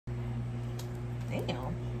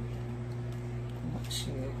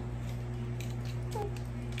Shit.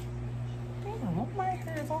 Damn, my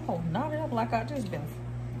hair is all knotted up like I just been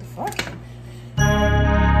fucking.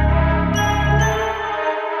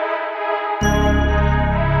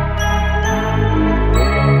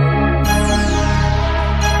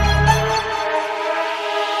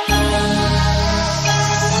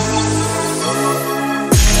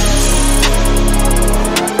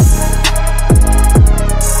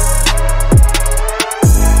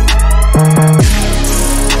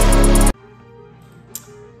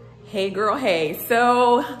 Hey girl, hey.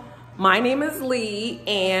 So my name is Lee,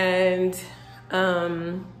 and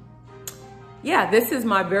yeah, this is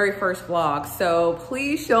my very first vlog. So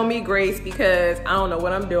please show me grace because I don't know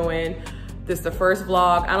what I'm doing. This is the first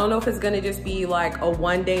vlog. I don't know if it's gonna just be like a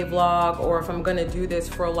one-day vlog or if I'm gonna do this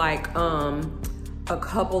for like a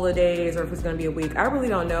couple of days or if it's gonna be a week. I really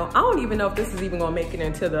don't know. I don't even know if this is even gonna make it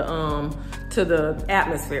into the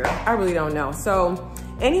atmosphere. I really don't know. So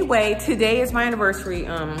anyway, today is my anniversary.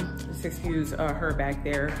 Just excuse her back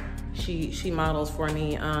there. She models for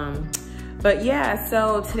me. But yeah,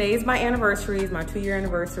 so today is my anniversary. It's my 2-year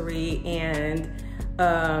anniversary, and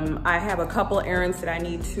I have a couple of errands that I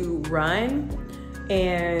need to run,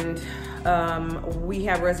 and we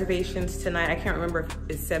have reservations tonight. I can't remember if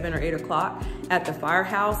it's 7 or 8 o'clock at the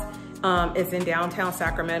Firehouse. It's in downtown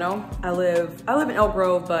Sacramento. I live in Elk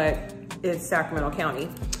Grove, but it's Sacramento County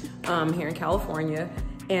here in California.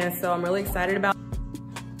 And so I'm really excited about it.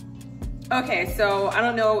 Okay, so I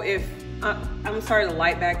don't know if, I'm sorry the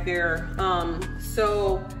light back there.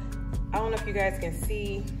 So I don't know if you guys can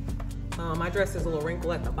see, my dress is a little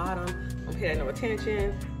wrinkled at the bottom. I'm paying no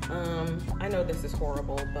attention. I know this is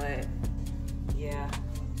horrible, but yeah.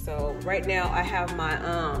 So right now I have my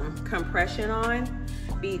compression on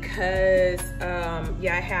because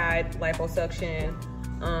yeah, I had liposuction.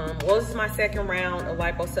 Well, this is my second round of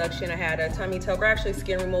liposuction. I had a tummy tuck, or actually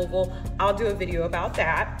skin removal. I'll do a video about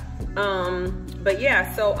that. But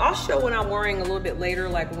yeah, so I'll show what I'm wearing a little bit later,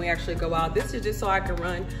 like when we actually go out. This is just so I can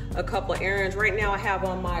run a couple of errands. Right now I have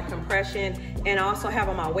on my compression, and I also have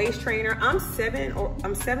on my waist trainer. I'm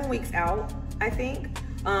 7 weeks out, I think.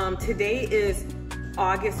 Today is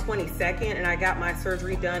August 22nd, and I got my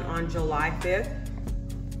surgery done on July 5th.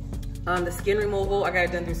 The skin removal, I got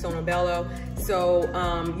it done through Soleil. So,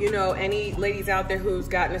 you know, any ladies out there who's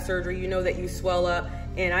gotten a surgery, you know that you swell up,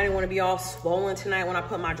 and I didn't want to be all swollen tonight when I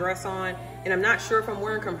put my dress on, and I'm not sure if I'm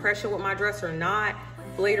wearing compression with my dress or not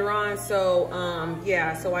later on. So,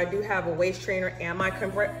 yeah, so I do have a waist trainer and my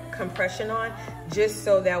compression on, just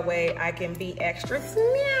so that way I can be extra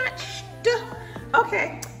snatched.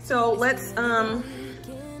 Okay, so let's, all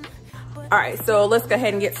right, so let's go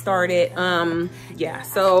ahead and get started. Yeah,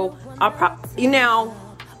 so you know,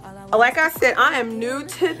 like I said, I am new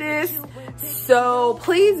to this, so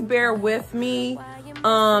please bear with me,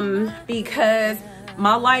 because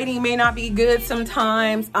my lighting may not be good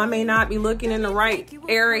sometimes. I may not be looking in the right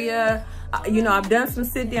area. You know, I've done some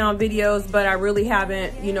sit down videos, but I really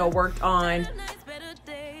haven't, you know, worked on,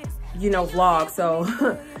 you know, vlogs. So,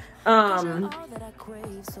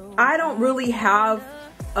 I don't really have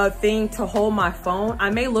a thing to hold my phone. I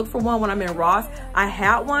may look for one when I'm in Ross. I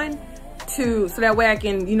had one so that way I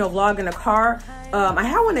can, you know, vlog in the car. I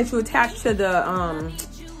had one that you attach to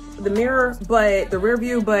the mirror, but the rear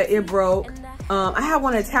view, but it broke. I have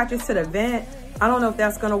one that attaches to the vent. I don't know if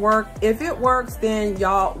that's gonna work. If it works, then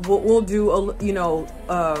y'all, we'll do a, you know,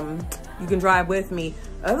 you can drive with me.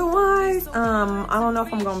 Otherwise, I don't know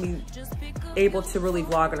if I'm gonna be able to really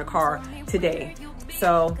vlog in a car today.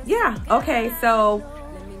 So yeah, okay, so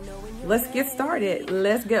let's get started.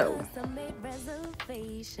 Let's go.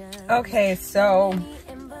 Okay, so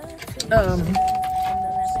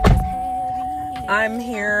I'm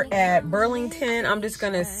here at Burlington. I'm just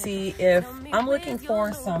gonna see if I'm looking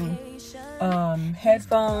for some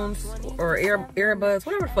headphones or earbuds,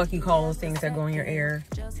 whatever the fuck you call those things that go in your ear.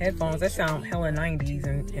 Headphones, that sound hella 90s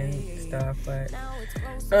and stuff, but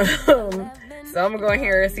so I'm gonna go in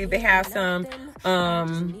here and see if they have some.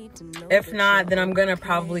 If not, then I'm gonna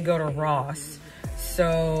probably go to Ross.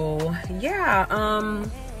 So yeah,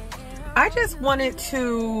 I just wanted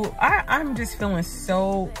to, I'm just feeling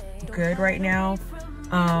so good right now.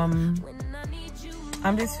 I'm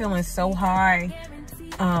just feeling so high.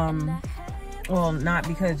 Well, not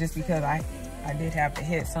just because I did have to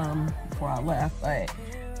hit some before I left, but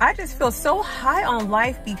I just feel so high on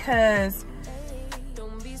life because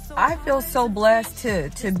I feel so blessed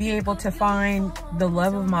to be able to find the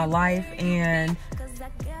love of my life and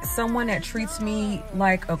someone that treats me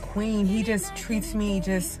like a queen. He just treats me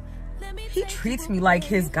he treats me like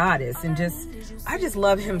his goddess, and I just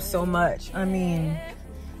love him so much. I mean,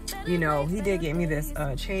 you know, he did get me this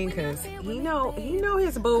chain because he know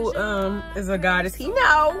his boo is a goddess. He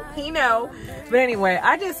know. But anyway,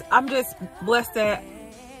 I'm just blessed that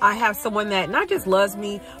I have someone that not just loves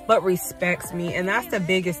me, but respects me. And that's the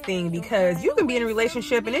biggest thing, because you can be in a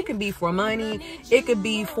relationship and it can be for money. It could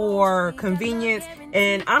be for convenience.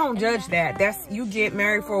 And I don't judge that. You get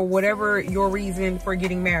married for whatever your reason for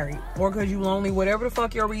getting married, or because you lonely, whatever the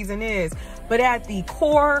fuck your reason is. But at the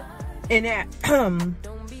core and at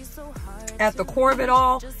the core of it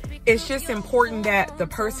all, it's just important that the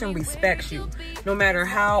person respects you, no matter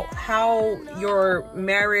how your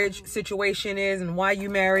marriage situation is and why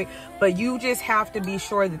you married. But you just have to be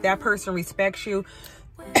sure that that person respects you,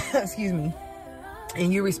 excuse me,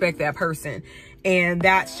 and you respect that person. And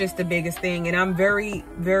that's just the biggest thing. And I'm very,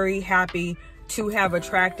 very happy to have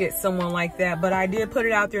attracted someone like that. But I did put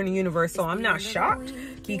it out there in the universe, so I'm not shocked,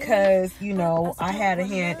 because, you know, I had a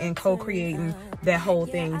hand in co-creating that whole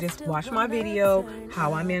thing. Just watch my video,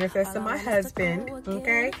 how I manifested my husband,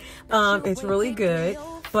 okay? It's really good.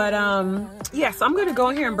 But yeah, so I'm gonna go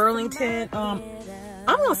in here in Burlington.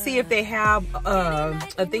 I'm gonna see if they have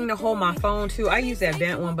a thing to hold my phone to. I used that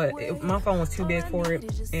bent one, but my phone was too big for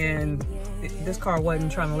it, and this car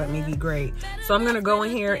wasn't trying to let me be great. So I'm gonna go in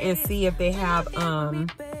here and see if they have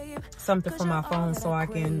something for my phone, so I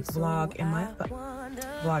can vlog in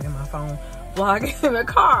the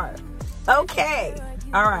car. Okay,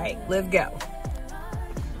 all right, let's go.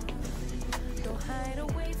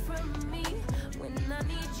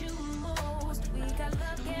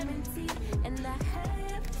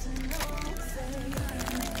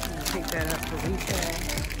 Pick that up for retail.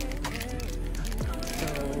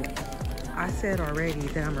 So I said already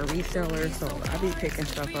that I'm a reseller, so I be picking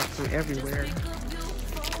stuff up from everywhere.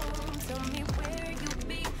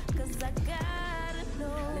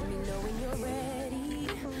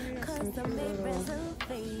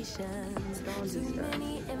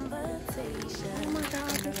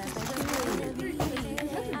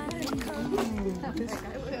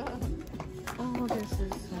 Oh, this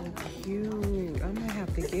is so cute. I might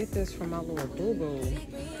have to get this for my little boo-boo.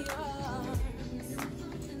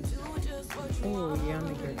 Oh, yeah, I'm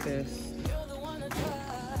gonna get this.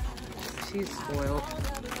 She's spoiled.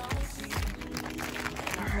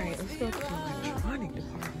 Alright, let's go to the electronic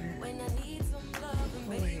department. Oh,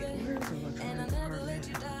 wait, where's the electronic department?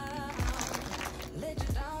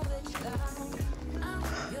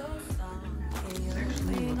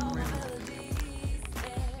 Actually, look around.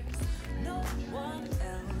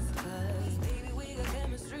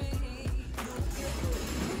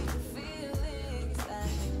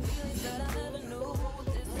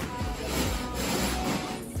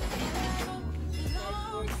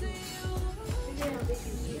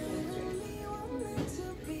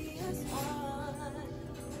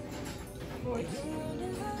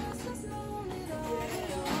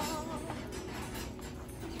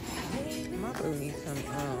 My boo needs some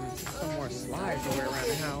more slides to wear around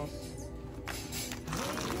the house.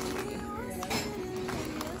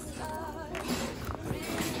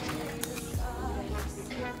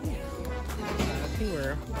 I can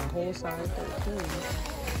wear a whole size for it too.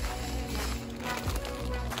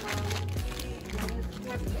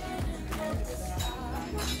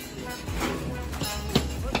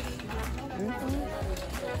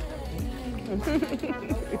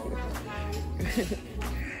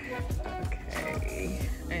 Okay,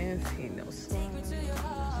 and see no slide.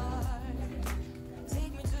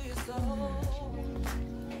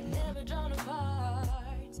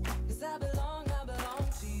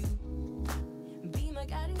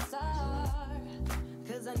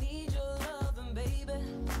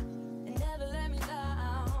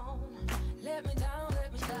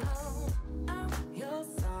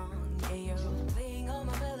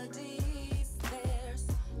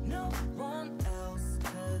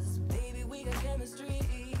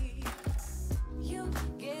 You,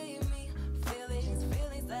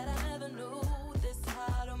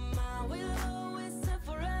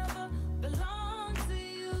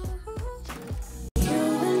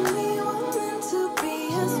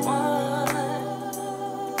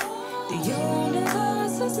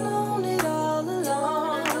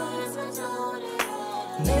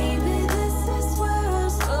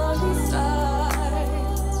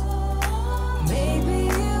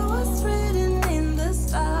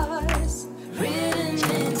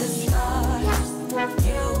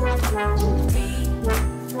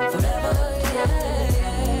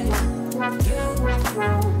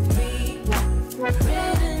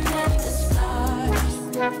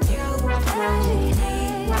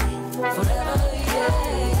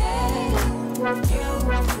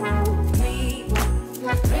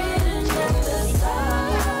 me,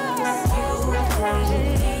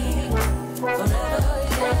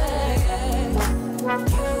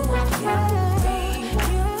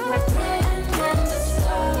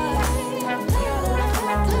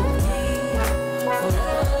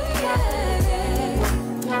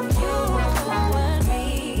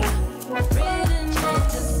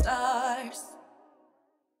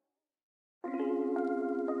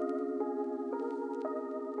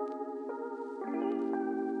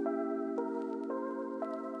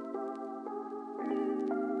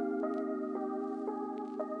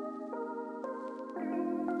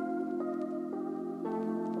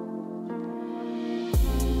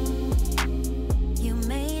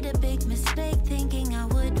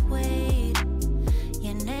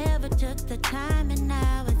 time and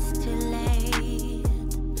now it's too late.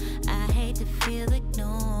 I hate to feel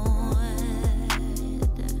ignored.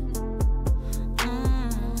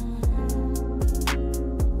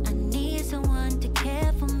 I need someone to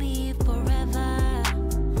care for me forever,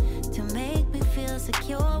 to make me feel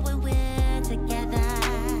secure when we're together.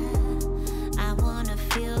 I wanna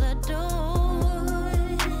feel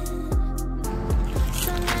adored.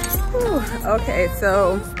 So now okay,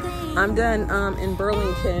 so I'm done in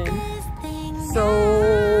Burlington.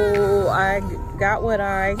 So I got what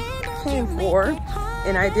I came for,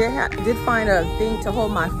 and I did find a thing to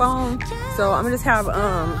hold my phone. So I'm gonna just have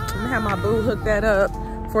I'm gonna have my boo hook that up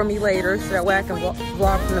for me later, so that way I can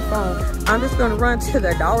vlog from the phone. I'm just gonna run to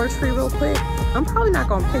the Dollar Tree real quick. I'm probably not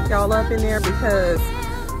gonna pick y'all up in there because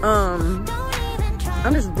I'm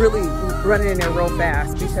just really running in there real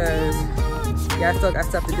fast because yeah, I still got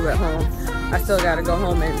stuff to do at home. I still gotta go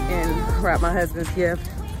home and wrap my husband's gift.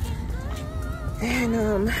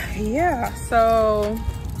 And yeah, so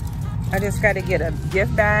I just gotta get a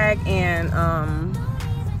gift bag and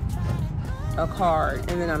a card,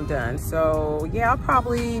 and then I'm done. So yeah, I'll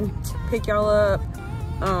probably pick y'all up,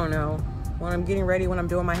 I don't know, when I'm getting ready, when I'm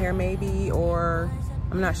doing my hair maybe, or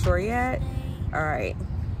I'm not sure yet. All right,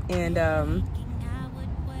 and I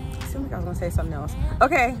seemed like I was gonna say something else.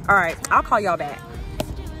 Okay, all right, I'll call y'all back.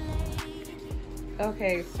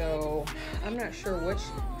 Okay, so I'm not sure which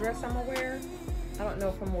dress I'm gonna wear. I don't know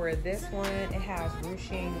if I'm gonna wear this one. It has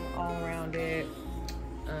ruching all around it.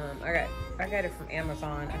 I got it from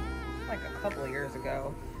Amazon like a couple of years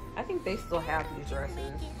ago. I think they still have these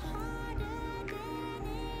dresses.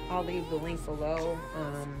 I'll leave the link below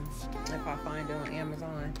if I find it on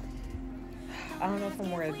Amazon. I don't know if I'm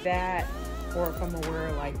gonna wear that or if I'm gonna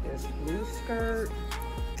wear like this blue skirt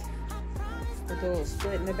with a little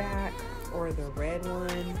split in the back, or the red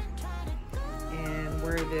one, and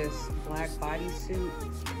wear this black bodysuit.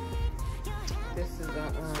 This is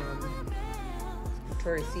a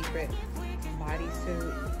Victoria's Secret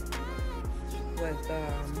bodysuit with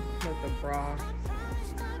a bra.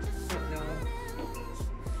 I don't know.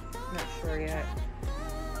 Not sure yet.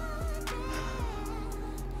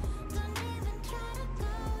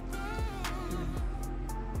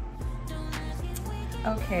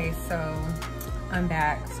 Okay, so I'm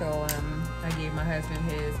back. So I gave my husband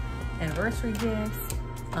his anniversary gifts.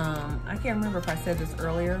 I can't remember if I said this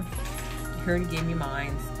earlier. He already gave me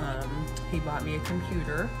mine. He bought me a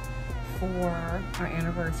computer for our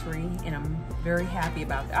anniversary, and I'm very happy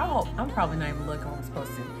about that. I'm probably not even looking when I'm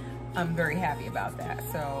supposed to. I'm very happy about that.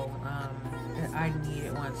 So I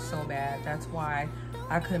needed one so bad. That's why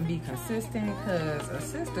I couldn't be consistent, because a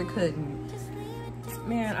sister couldn't.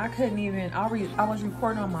 Man, I couldn't even. I was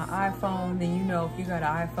recording on my iPhone. Then, you know, if you got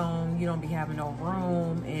an iPhone, you don't be having no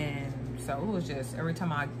room, and so it was just every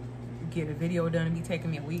time I get a video done, it'd be taking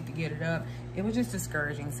me a week to get it up. It was just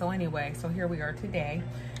discouraging. So anyway, so here we are today,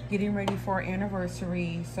 getting ready for our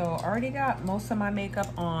anniversary. So I already got most of my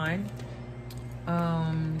makeup on.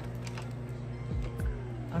 I'm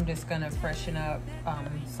just gonna freshen up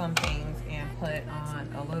some things and put on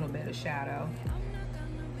a little bit of shadow.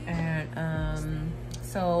 And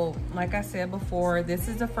so like I said before, this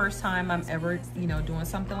is the first time I'm ever, you know, doing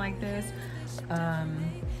something like this.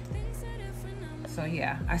 So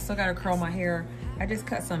yeah, I still gotta curl my hair. I just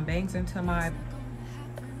cut some bangs into my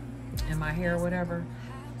hair, whatever.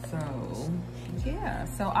 So yeah,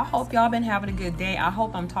 so I hope y'all been having a good day. I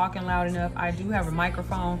hope I'm talking loud enough. I do have a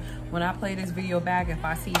microphone. When I play this video back, if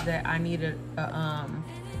I see that I need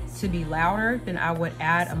to be louder, then I would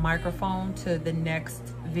add a microphone to the next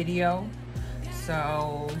video.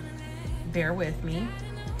 So bear with me.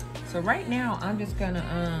 So right now I'm just gonna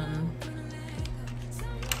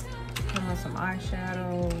put on some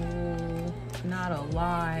eyeshadow, not a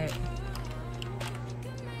lot.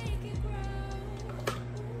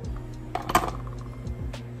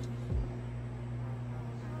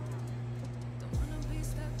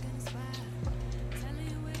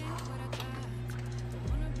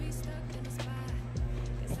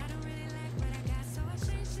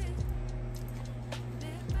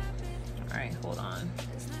 Hold on.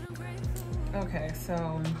 Okay,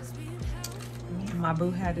 so my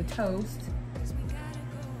boo had to toast.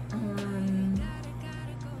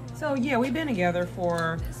 So yeah, we've been together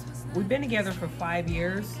for 5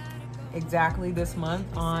 years. Exactly this month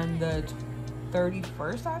on the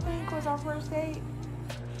 31st, I think, was our first date.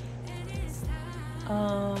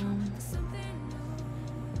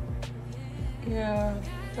 Yeah,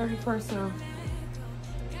 31st of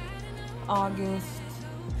August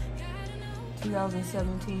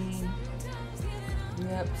 2017.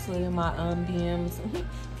 Yep, slid in my DMs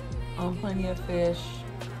on Plenty of Fish.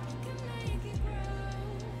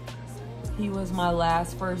 He was my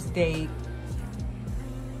last first date.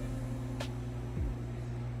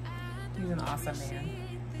 He's an awesome man.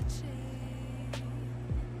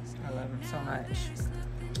 I love him so much.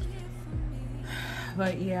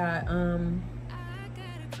 But yeah,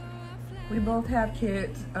 we both have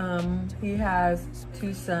kids. He has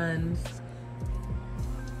 2 sons,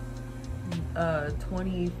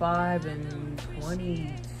 25 and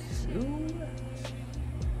 22.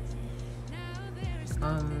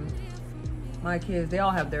 My kids, they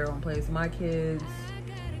all have their own place. My kids,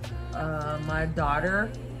 my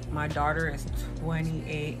daughter is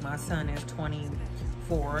 28. My son is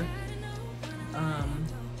 24.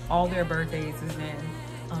 All their birthdays is in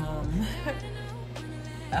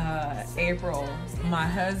April. My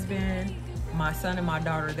husband, my son, and my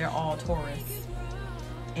daughter, they're all Taurus.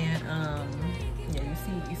 And yeah,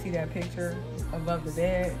 you see that picture above the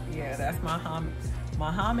bed? Yeah, that's my homage.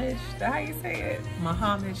 Is that how you say it? My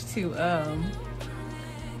homage to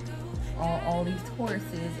all these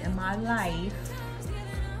Tauruses in my life.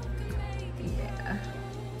 Yeah.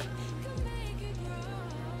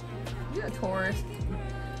 You're a Taurus.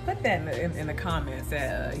 Put that in the comments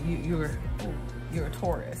that you're a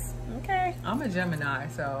Taurus. Okay. I'm a Gemini,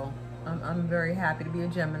 so I'm very happy to be a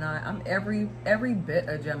Gemini. I'm every bit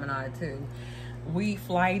a Gemini too. We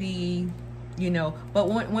flighty, you know, but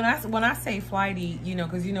when I say flighty, you know,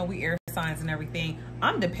 because you know we air signs and everything,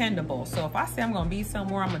 I'm dependable. So if I say I'm gonna be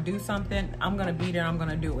somewhere, I'm gonna do something, I'm gonna be there, I'm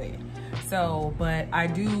gonna do it. So, but I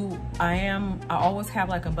always have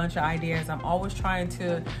like a bunch of ideas. I'm always trying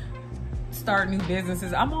to start new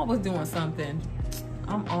businesses. I'm always doing something.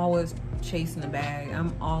 I'm always chasing the bag.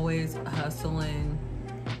 I'm always hustling.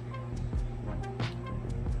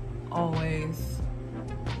 Always.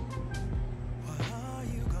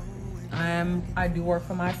 I do work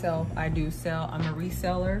for myself. I do sell. I'm a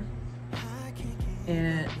reseller,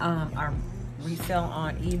 and I resell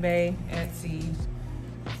on eBay, Etsy.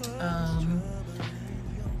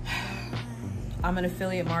 I'm an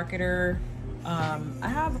affiliate marketer. I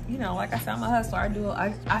have, you know, like I said, I'm a hustler.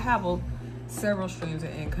 I have several streams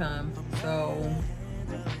of income. So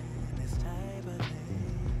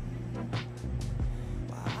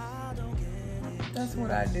that's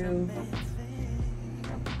what I do.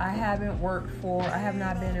 I have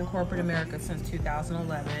not been in corporate America since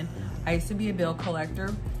 2011. I used to be a bill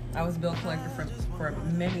collector. I was a bill collector for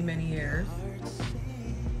many, many years.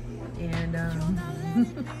 And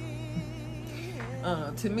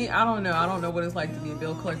to me, I don't know what it's like to be a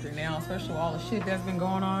bill collector now, especially with all the shit that's been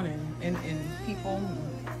going on and people,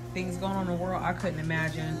 things going on in the world. I couldn't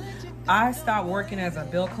imagine. I stopped working as a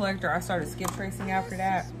bill collector. I started skip tracing after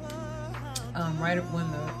that, right when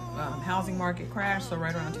the housing market crashed, so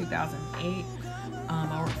right around 2008.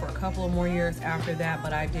 I worked for a couple of more years after that,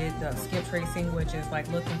 but I did the skip tracing, which is like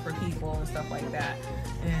looking for people and stuff like that.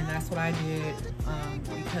 And that's what I did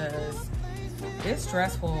because it's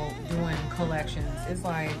stressful doing collections. It's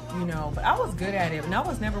like, you know, but I was good at it. And I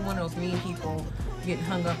was never one of those mean people getting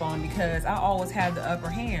hung up on because I always had the upper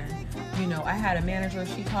hand. You know, I had a manager,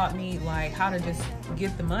 she taught me like how to just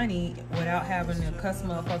get the money without having to cuss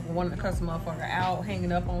wanting to cuss a motherfucker out,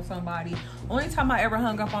 hanging up on somebody. Only time I ever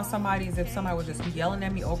hung up on somebody is if somebody was just yelling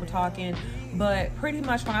at me, over talking. But pretty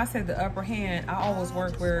much when I said the upper hand, I always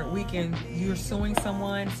worked where you're suing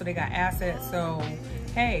someone, so they got assets. So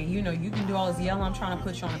hey, you know, you can do all this yelling. I'm trying to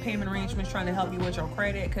put you on a payment arrangement, trying to help you with your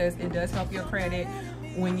credit, because it does help your credit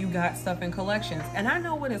when you got stuff in collections. And I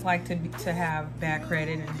know what it's like to have bad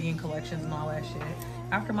credit and be in collections and all that shit.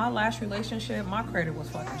 After my last relationship, my credit was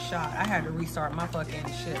fucking shot. I had to restart my fucking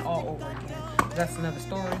shit all over again. That's another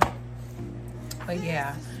story. But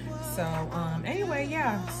yeah, so anyway,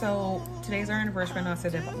 yeah, so today's our anniversary, and I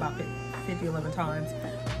said that about 11 times.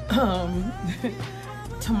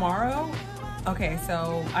 Tomorrow, okay,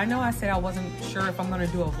 so I know I said I wasn't sure if I'm gonna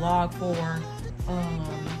do a vlog for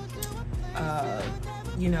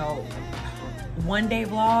you know, one-day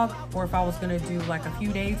vlog, or if I was gonna do like a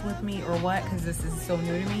few days with me or what, because this is so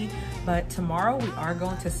new to me. But tomorrow we are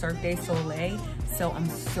going to Cirque de Soleil, so I'm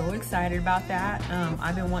so excited about that.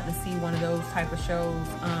 I've been wanting to see one of those type of shows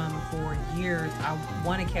for years. I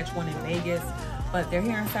want to catch one in Vegas, but they're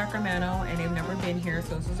here in Sacramento and they've never been here,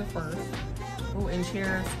 so this is a first. Ooh, and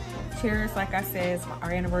cheers. Cheers, like I said, it's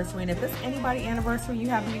our anniversary. And if it's anybody's anniversary, you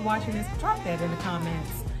happen to be watching this, drop that in the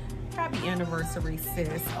comments. Happy anniversary,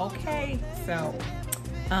 sis. Okay, so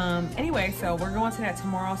anyway, so we're going to that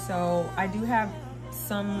tomorrow. So I do have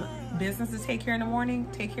some business to take care of.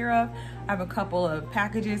 I have a couple of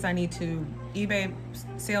packages I need to, eBay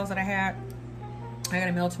sales that I had I got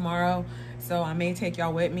a mail tomorrow, so I may take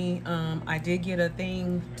y'all with me. I did get a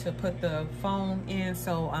thing to put the phone in,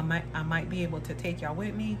 so I might be able to take y'all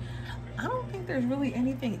with me. I don't think there's really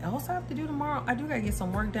anything else I have to do tomorrow. I do gotta get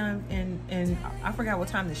some work done, and I forgot what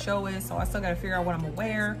time the show is, so I still gotta figure out what I'm gonna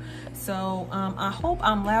wear. So I hope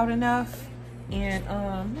I'm loud enough, and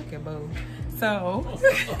look at Boo. So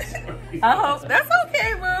I hope that's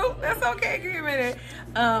okay, Boo. That's okay. Give me a minute.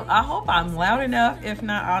 I hope I'm loud enough. If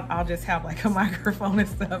not, I'll just have like a microphone and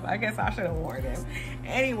stuff. I guess I should have warned him.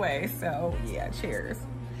 Anyway, so yeah, cheers.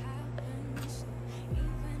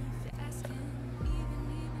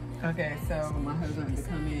 Okay, so my husband had to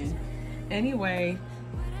come in. Anyway,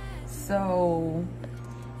 so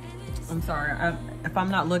I'm sorry if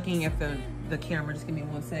I'm not looking at the camera. Just give me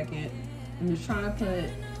 1 second. I'm just trying to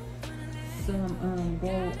put some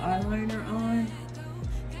gold eyeliner on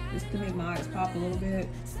just to make my eyes pop a little bit.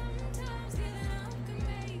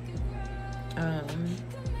 I'm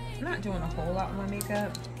not doing a whole lot with my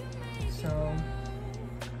makeup, so,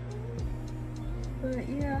 but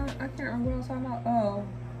yeah, I can't remember what I was talking about. Oh,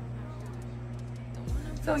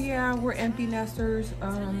 so yeah, we're empty nesters.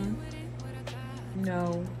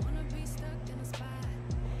 No,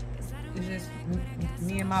 it's just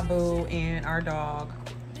me and my boo and our dog.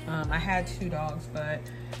 I had 2 dogs, but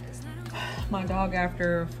my dog,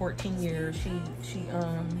 after 14 years, she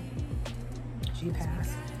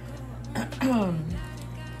passed.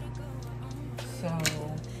 So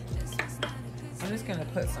I'm just gonna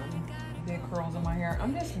put some big curls in my hair.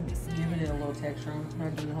 I'm just giving it a little texture. I'm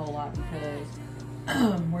not doing a whole lot because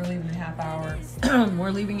we're leaving in a half hour.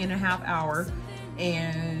 We're leaving in a half hour,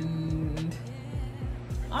 and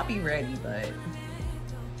I'll be ready, but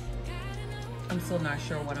I'm still not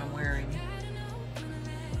sure what I'm wearing.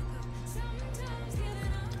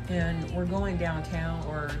 And we're going downtown,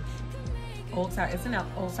 or it's in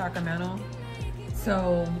Old Sacramento.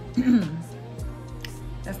 So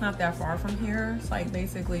that's not that far from here. It's like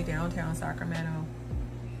basically downtown Sacramento.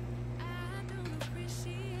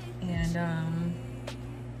 And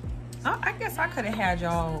I guess I could have had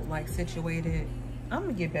y'all like situated. I'm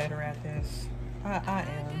gonna get better at this. I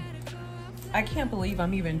am. I can't believe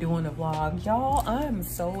I'm even doing a vlog. Y'all, I'm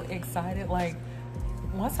so excited. Like,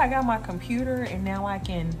 once I got my computer and now I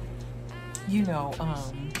can, you know,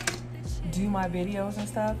 do my videos and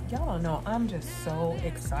stuff. Y'all don't know, I'm just so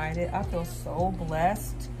excited. I feel so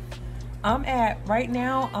blessed. Right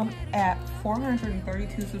now, I'm at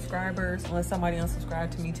 432 subscribers, unless somebody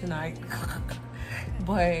unsubscribed to me tonight.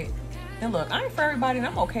 But, and look, I ain't for everybody, and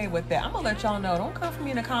I'm okay with that. I'm gonna let y'all know, don't come for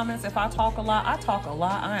me in the comments if I talk a lot. I talk a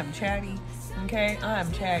lot. I am chatty. Okay, I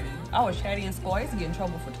am chatty. I was chatty in school. I used to get in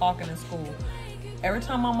trouble for talking in school. Every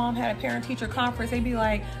time my mom had a parent-teacher conference, they'd be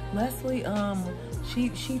like, Leslie,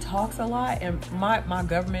 she talks a lot. And my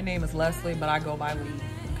government name is Leslie, but I go by Lee.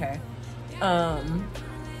 Okay.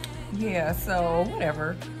 Yeah. So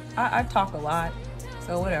whatever. I talk a lot.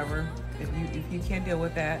 So whatever. If you can't deal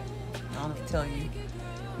with that, I don't have to tell you.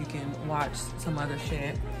 You can watch some other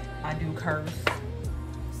shit. I do curse.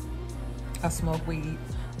 I smoke weed.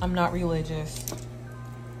 I'm not religious.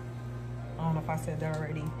 I don't know if I said that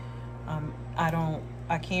already.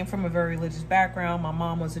 I came from a very religious background. My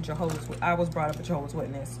mom was I was brought up a Jehovah's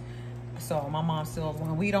Witness. So my mom still,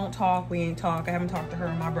 when we don't talk, we ain't talk. I haven't talked to her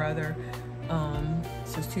and my brother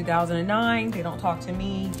since 2009. They don't talk to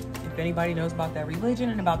me. If anybody knows about that religion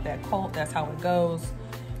and about that cult, that's how it goes.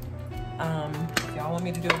 If y'all want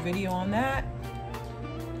me to do a video on that.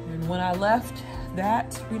 And when I left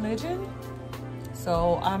that religion,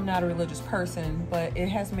 so I'm not a religious person, but it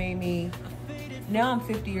has made me, now I'm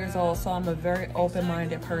 50 years old, so I'm a very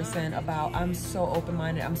open-minded person I'm so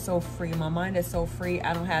open-minded, I'm so free. My mind is so free.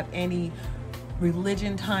 I don't have any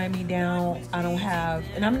religion tying me down. I don't have,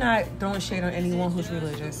 and I'm not throwing shade on anyone who's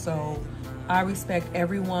religious, so I respect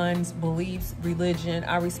everyone's beliefs, religion.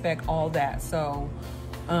 I respect all that. So,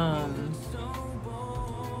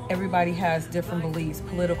 everybody has different beliefs,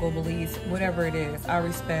 political beliefs, whatever it is. I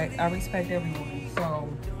respect everyone. So,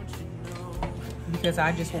 because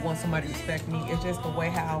I just would want somebody to respect me. It's just the way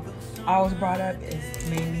how I was brought up is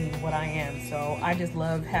made me what I am. So I just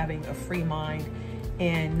love having a free mind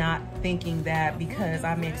and not thinking that because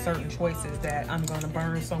I make certain choices that I'm going to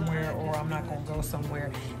burn somewhere or I'm not going to go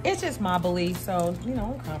somewhere. It's just my belief. So, you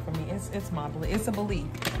know, don't come for me. It's my belief. It's a belief.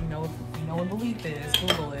 You know what belief is.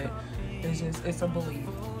 Google it. It's a belief.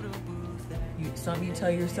 Something you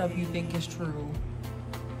tell yourself you think is true.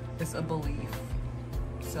 It's a belief.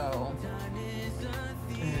 So,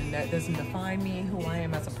 and that doesn't define me, who I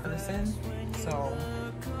am as a person. So,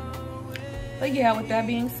 but yeah, with that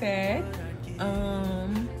being said, yeah.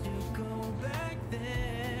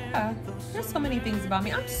 there's so many things about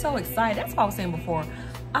me. I'm so excited. That's what I was saying before.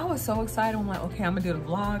 I was so excited. I'm like, okay, I'm gonna do the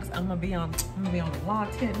vlogs. I'm gonna be on the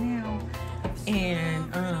vlog tent now.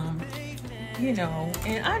 And you know,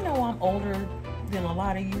 and I know I'm older than a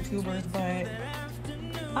lot of YouTubers, but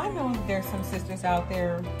I know there's some sisters out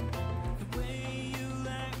there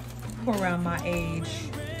who are around my age.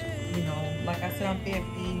 You know, like I said, I'm 50.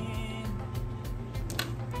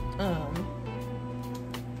 Damn.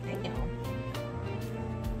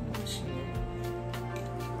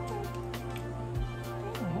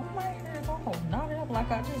 My hair is all knotted up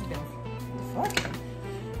like I just been fucking.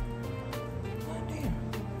 Oh, damn.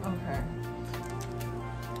 Okay.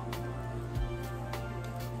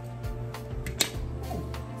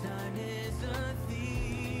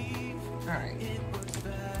 All right.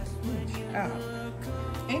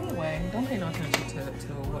 Anyway, don't pay no attention to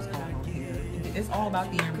what's going on here. It's all about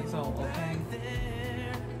the end result, okay?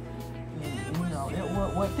 And, you know,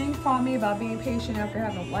 what things taught me about being patient after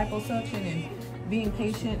having liposuction and being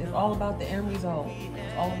patient is all about the end result.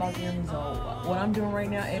 It's all about the end result. What I'm doing right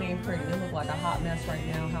now, it ain't pretty. It looks like a hot mess right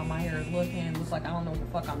now, how my hair is looking. It looks like I don't know what the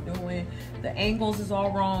fuck I'm doing. The angles is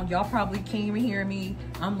all wrong. Y'all probably can't even hear me.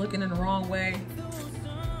 I'm looking in the wrong way.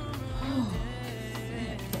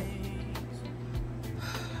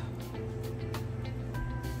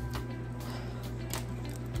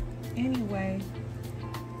 Anyway,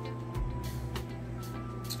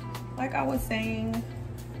 like I was saying,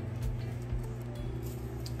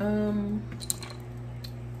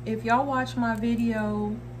 if y'all watch my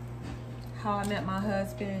video, how I met my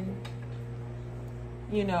husband,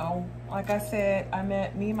 you know, like I said,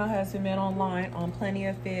 me and my husband met online on Plenty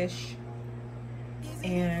of Fish.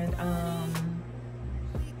 And,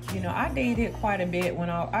 you know, I dated quite a bit when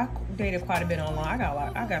I dated quite a bit online.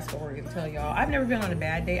 I got stories to tell y'all. I've never been on a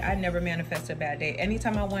bad date. I never manifested a bad date.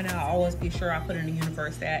 Anytime I went out, I always be sure I put in the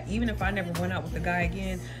universe that even if I never went out with the guy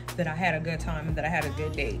again, that I had a good time and that I had a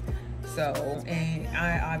good date. So, and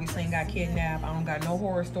I obviously ain't got kidnapped. I don't got no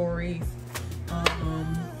horror stories.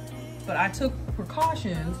 But I took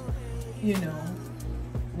precautions, you know,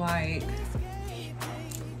 like,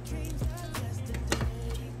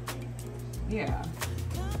 yeah.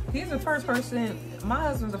 He's the first person, my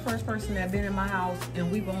husband's the first person that been in my house,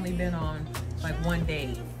 and we've only been on like one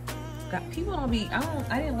date. People don't be,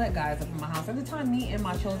 I didn't let guys up in my house. At the time, me and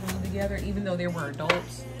my children were together, even though they were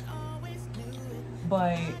adults.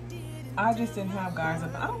 But I just didn't have guys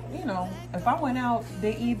up. I don't, you know, if I went out,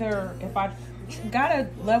 if I got a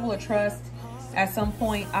level of trust, at some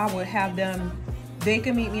point I would have them, they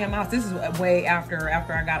could meet me at my house. This is way after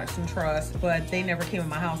I got some trust, but they never came in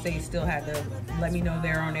my house. They still had to let me know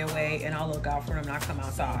they're on their way, and I'll look out for them and I come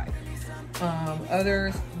outside.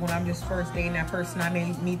 Others, when I'm just first dating that person, I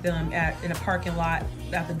may meet them in a parking lot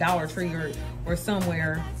at the Dollar Tree or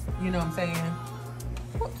somewhere, you know what I'm saying?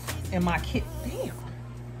 Whoops. And my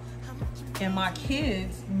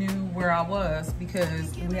kids knew where I was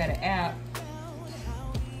because we had an app.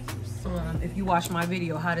 If you watch my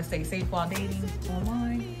video, how to stay safe while dating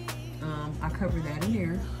online, I covered that in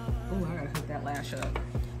there. Oh, I gotta hook that lash up.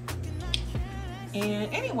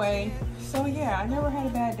 And anyway, so yeah, I never had a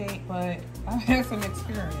bad date, but I've had some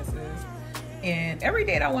experiences. And every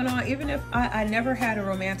date I went on, even if I never had a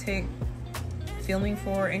romantic feeling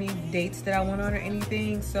for any dates that I went on or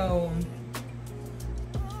anything, so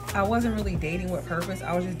I wasn't really dating with purpose.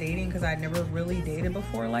 I was just dating because I'd never really dated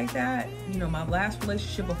before like that. You know, my last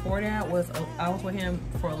relationship before that was, I was with him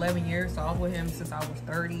for 11 years. So I was with him since I was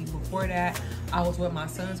 30. Before that, I was with my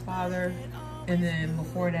son's father. And then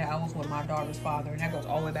before that, I was with my daughter's father. And that goes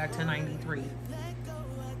all the way back to 93.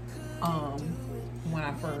 When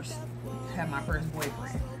I first had my first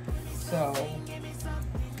boyfriend. So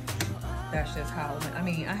that's just how it went. I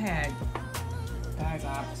mean, I had guys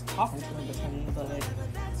I was talking to in between, but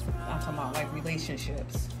I'm talking about like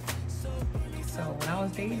relationships. So when I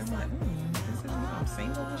was dating, I'm like, I'm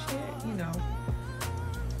single and shit, you know.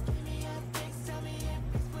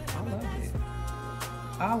 I loved it.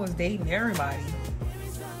 I was dating everybody.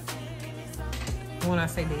 When I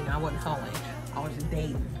say dating, I wasn't hoeing. I was just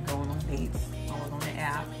dating, going on dates. I was on the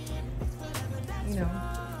app, you know,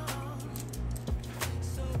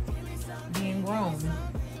 being grown.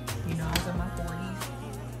 You know, I was in my 40s.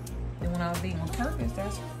 And when I was dating on purpose,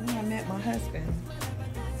 that's when I met my husband.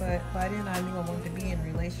 But by then I knew I wanted to be in a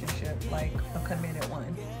relationship, like a committed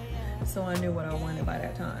one. So I knew what I wanted by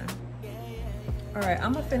that time. All right,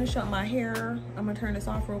 I'm gonna finish up my hair. I'm gonna turn this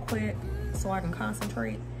off real quick so I can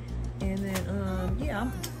concentrate. And then, yeah,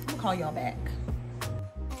 I'm gonna call y'all back.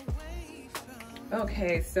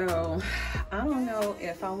 Okay, so I don't know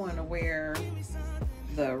if I wanna wear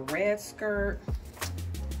the red skirt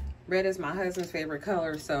Red is my husband's favorite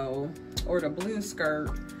color, so, or the blue skirt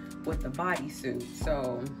with the bodysuit.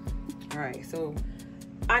 So, all right, so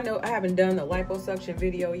I know I haven't done the liposuction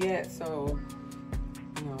video yet, so,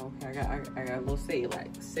 you know, I got a little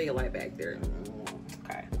cellulite back there.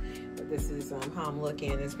 Okay, but this is how I'm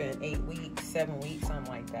looking. It's been 8 weeks, 7 weeks, something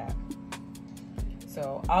like that.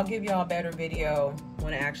 So I'll give y'all a better video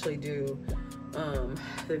when I actually do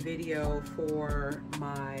the video for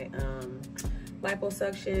my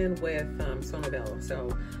liposuction with Soleil. So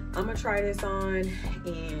I'm gonna try this on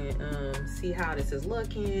and see how this is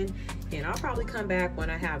looking, and I'll probably come back when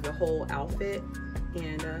I have the whole outfit.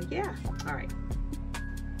 And yeah, all right.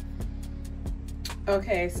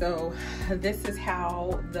 Okay, so this is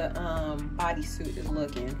how the bodysuit is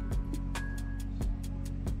looking.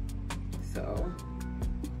 So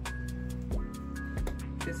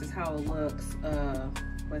this is how it looks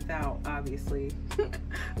without, obviously,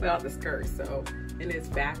 without the skirt. So, and it's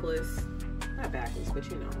backless, not backless, but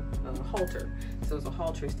you know, a halter. So it's a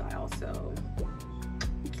halter style. So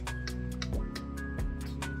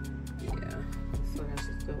yeah, so that's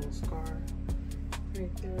just a little scar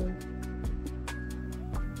right there.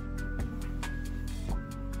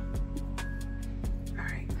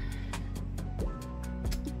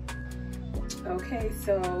 Okay,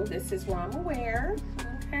 so this is what I'm gonna wear.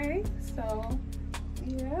 Okay, so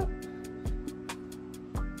yep.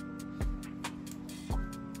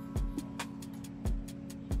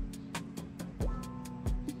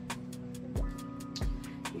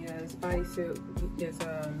 Yeah, this bodysuit is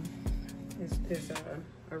a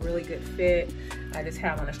really good fit. I just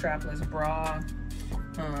have on a strapless bra.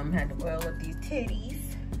 Had to oil up these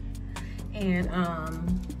titties, and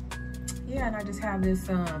yeah, and I just have this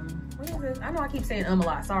what is this? I know I keep saying a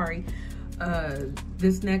lot, sorry.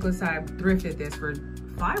 This necklace, I thrifted this for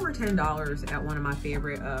 $5 or $10 at one of my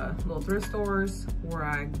favorite little thrift stores where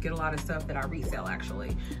I get a lot of stuff that I resell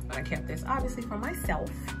actually. But I kept this obviously for myself.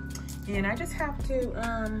 And I just have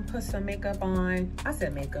to put some makeup on. I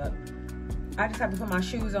said makeup. I just have to put my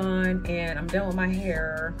shoes on, and I'm done with my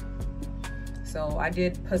hair. So I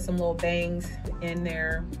did put some little bangs in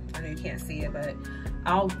there. I know you can't see it, but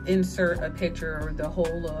I'll insert a picture of the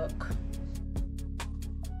whole look.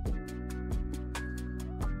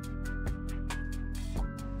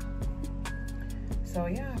 So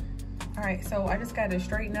yeah, all right, so I just got to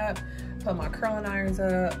straighten up, put my curling irons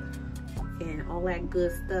up, and all that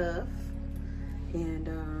good stuff. And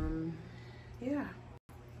yeah,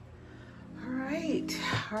 all right.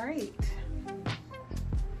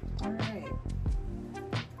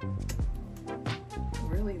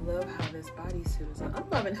 Really love how this bodysuit is. I'm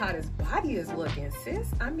loving how this body is looking, sis.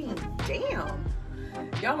 I mean, damn.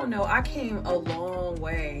 Y'all don't know, I came a long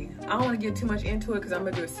way. I don't want to get too much into it because I'm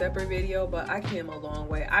gonna do a separate video, but I came a long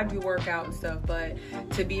way. I do work out and stuff, but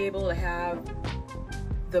to be able to have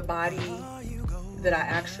the body that I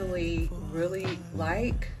actually really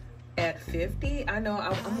like at 50, I know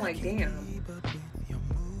I'm like, damn.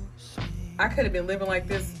 I could have been living like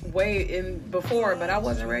this way in before, but I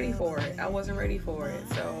wasn't ready for it.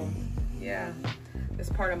 So yeah, it's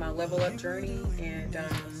part of my level up journey, and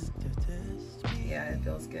yeah, it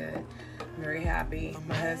feels good. I'm very happy.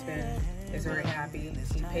 My husband is very happy.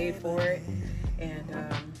 He paid for it, and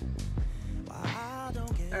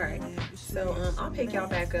all right. So I'll pick y'all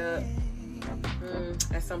back up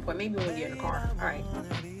at some point, maybe when we get in the car. All right.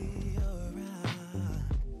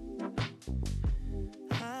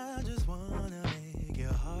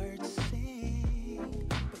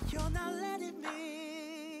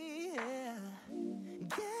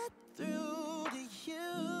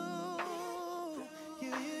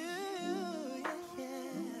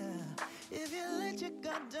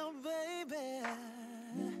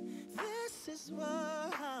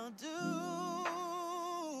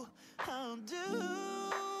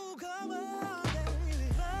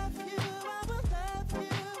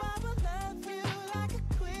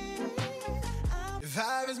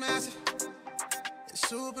 Vibe is massive, it's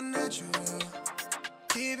supernatural.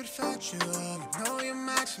 Keep it factual, you know you're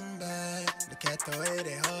maxing back. Look at the way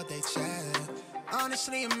they hold they chat.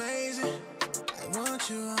 Honestly amazing, I want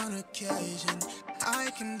you on occasion.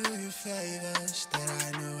 I can do you favors that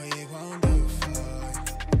I know you won't do for.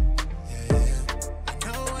 Yeah, I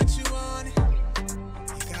know what you wanted.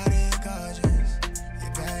 You got it gorgeous.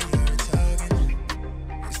 You're bad, you're tugging.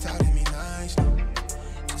 It's talking me nice.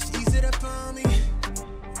 Just ease it up on me.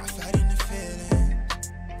 I'm fighting the feeling.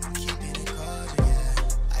 I'm keeping it cordial,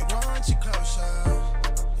 yeah. I want you closer.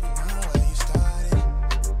 You know where you started. You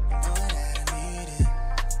know that I need it.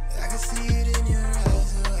 I can see it in your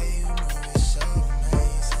eyes, the way you move is so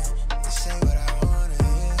amazing. You say what I wanna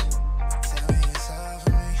hear. Tell me it's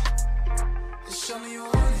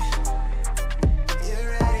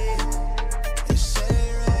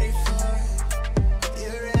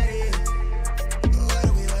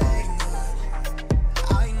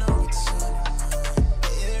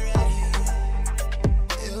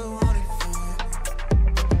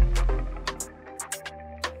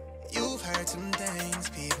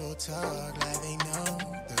talk like they know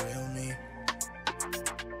the real me.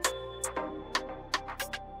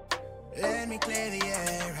 Let me clear the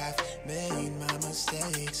air, I've made my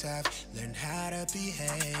mistakes, I've learned how to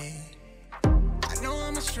behave. I know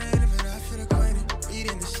I'm a stranger, but I feel acquainted.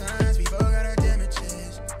 Reading the signs, we both got our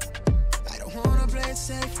damages. I don't wanna play it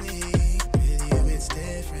safely. With you it's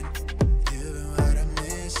different. You've been what I'm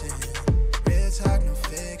missing. Real talk, no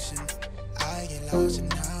fiction. I get lost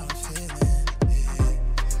in how I'm feeling. Yeah.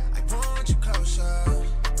 I want you closer.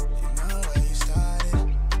 You know where you started.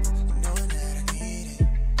 You know that I need it.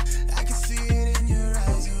 I can see it in your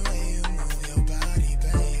eyes, the way you move your body,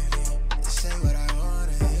 baby. You say what I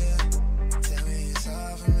wanna hear. Tell me it's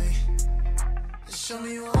all for me. Just show me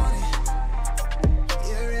you want it.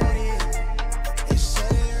 You're ready. You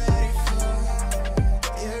say you're ready for.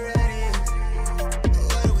 You're ready.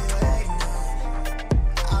 What are we waiting on?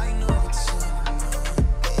 I know it's on.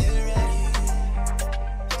 You're ready.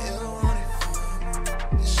 You want it for.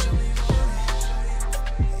 Just show me you want it.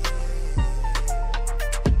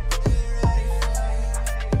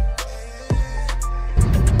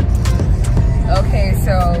 Okay,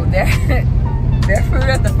 so that food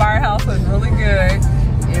at the firehouse was really good.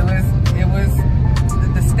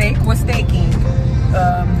 The steak was steaking.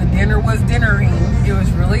 The dinner was dinnering. It was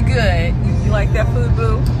really good. You like that food,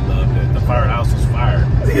 boo? Love it. The firehouse was fire.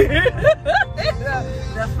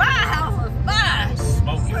 The firehouse was fire.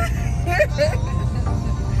 Smoking.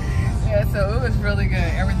 Yeah, so it was really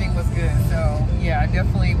good. Everything was good. So yeah, I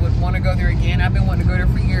definitely would want to go there again. I've been wanting to go there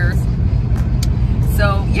for years.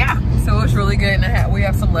 So yeah, so it was really good, and we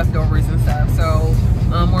have some leftovers and stuff. So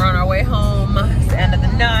we're on our way home. It's the end of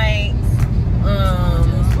the night.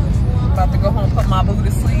 About to go home, put my boo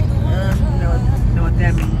to sleep. You know what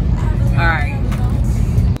that means. All right.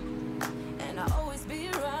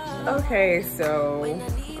 Okay, so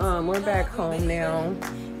we're back home now,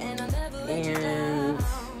 and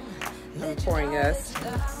I'm pouring us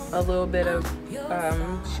a little bit of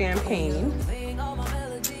champagne.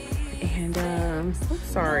 And I'm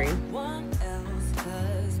sorry,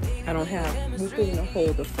 I don't have anything to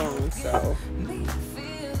hold the phone, so,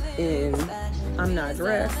 and I'm not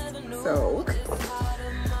dressed, so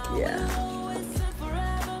yeah.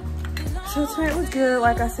 So tonight was good.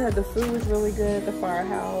 Like I said, the food was really good at the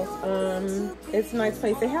firehouse. It's a nice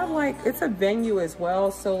place. They have like, it's a venue as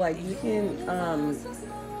well, so like you can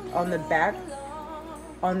on the back,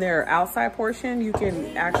 on their outside portion, you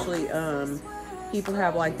can actually people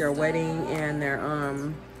have like their wedding and their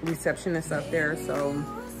receptionists up there. So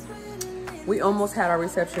we almost had our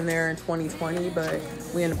reception there in 2020, but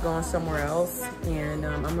we ended up going somewhere else. And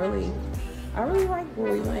I really like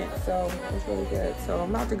where we went, so it's really good. So I'm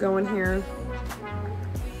about to go in here,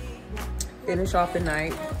 finish off the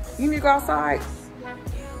night. You need to go outside.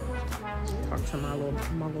 Talk to my little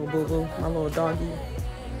boo-boo, my little doggy.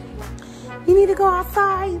 You need to go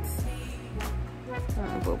outside.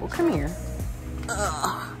 Boo-boo, come here.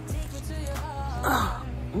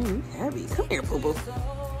 Heavy. Come here, boo-boo.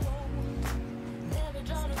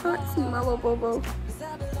 Oh, see my little boo-boo.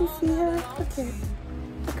 You see her? Okay.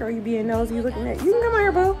 Look, girl, you being nosy, looking at you. You can come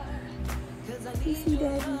here, boo. You see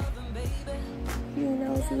daddy? Being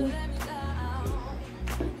nosy.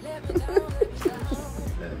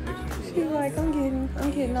 She's like, I'm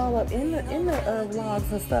getting all up in the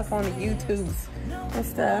vlogs and stuff on the YouTubes and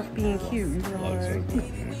stuff, being cute. You know, like,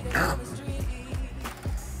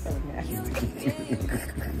 so nasty.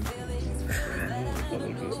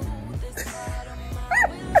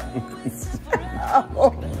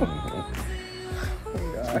 Oh.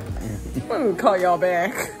 I'm gonna call y'all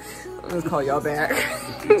back.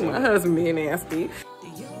 My husband being nasty.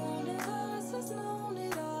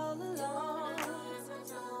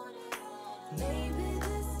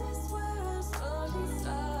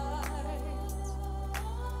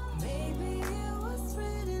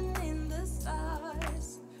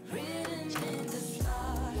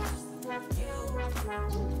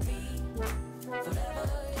 Forever,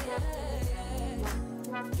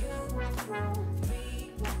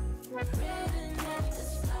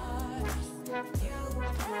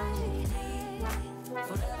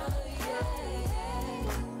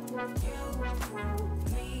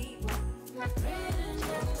 yeah.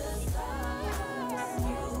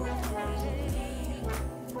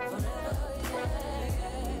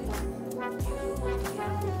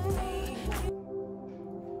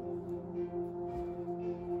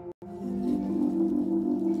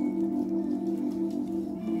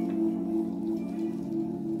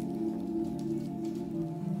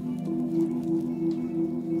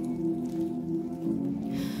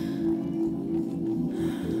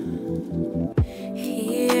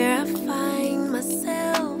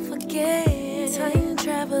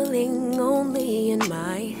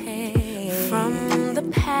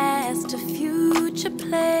 future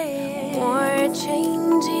plan. More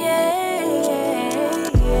change, yeah.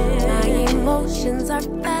 My emotions are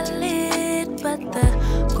valid, but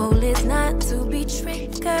the goal is not to be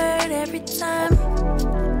triggered every time.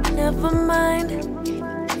 Never mind,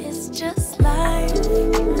 it's just life.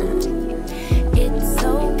 It's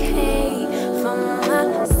okay for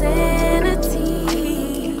my sanity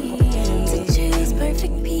to choose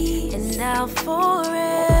perfect peace, and now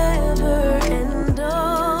forever and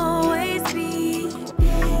always be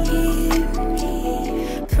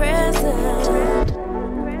here, present.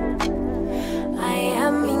 I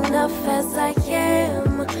am enough as I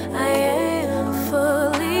am. I am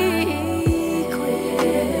fully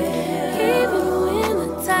equipped. Even when the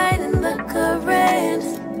tide and the current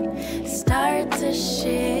start to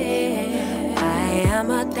shift, I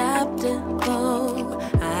am adaptable.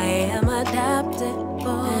 I am adaptable.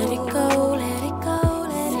 Let it go, let it go,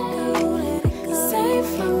 let it go, let it go. Safe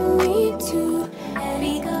for me to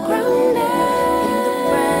be grounded in the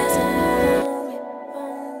present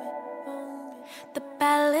moment. The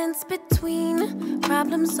balance between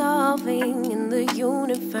problem solving and the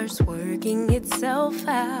universe working itself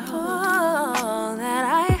out. All that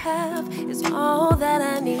I have is all that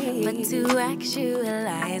I need, but to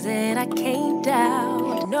actualize it I can't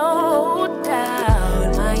doubt, no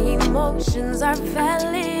doubt. My emotions are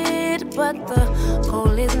valid, but the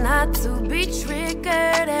goal is not to be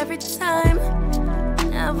triggered every time.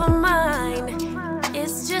 Never mind,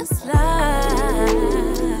 it's just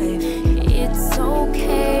life. It's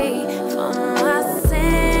okay for my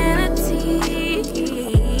sanity.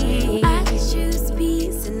 I choose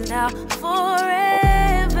peace, and now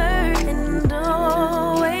forever and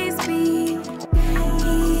always be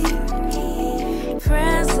here,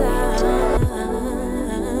 present.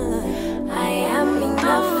 I am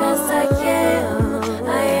enough as I am.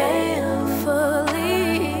 I am fully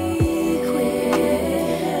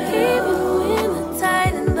equipped. Even when the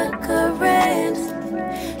tide and the current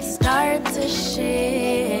start to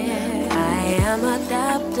shift, I am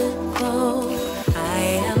adaptable. I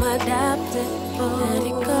am adaptable. Let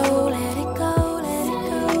it go, let it go, let it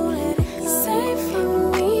go, let it go. Safe for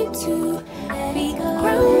me to be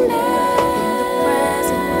grounded in the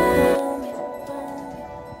present moment.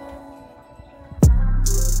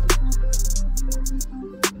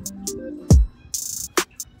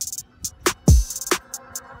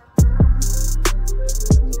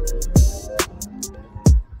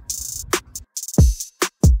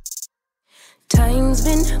 Time's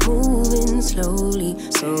been moving slowly,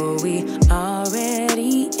 so we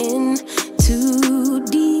already in too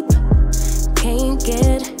deep. Can't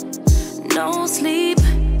get no sleep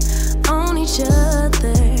on each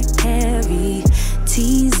other, heavy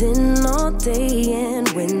teasing all day. And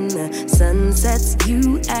when the sun sets,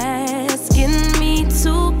 you asking me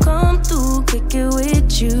to come through, kick it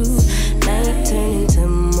with you. Night turn into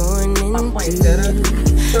morning dew.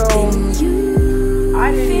 Then you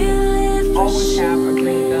I didn't always have a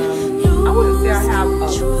green thumb. I wouldn't say I have a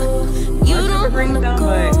bunch of a green thumb,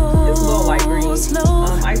 but it's a little light green. I used to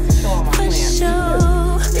show all my plants.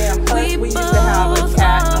 And plus, we used to have a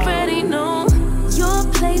cat your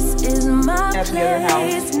place is my at the other house.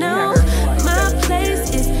 place now. My place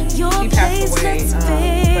is your place. Let's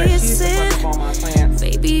face it. All my plants.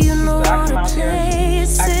 Baby, you know So I come the out there and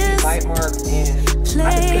see places. bite marks, and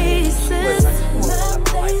Places. My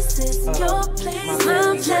place is your place. My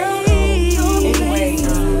place. Anyway,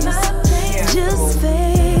 yeah, Just so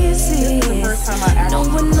face this is the it. first time I actually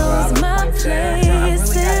No one knows my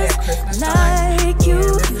places like you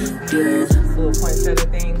do. Little poinsettia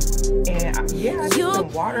thing, and yeah, I just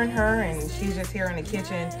been watering her, and she's just here in the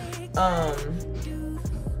kitchen,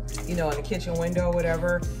 you know, in the kitchen window,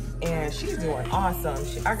 whatever, and she's doing awesome.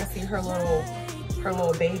 I can see her little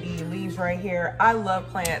baby leaves right here. I love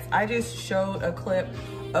plants. I just showed a clip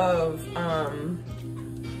of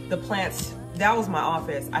the plants. That was my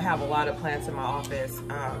office. I have a lot of plants in my office.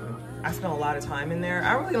 I spend a lot of time in there.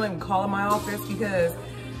 I really don't even call it my office because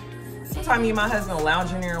sometimes me and my husband will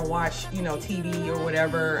lounge in there and watch, you know, TV or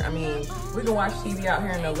whatever. I mean, we can watch TV out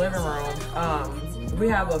here in the living room. We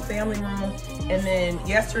have a family room, and then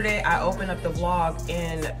yesterday I opened up the vlog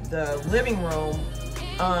in the living room.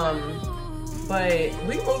 But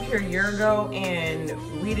we moved here a year ago, and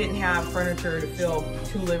we didn't have furniture to fill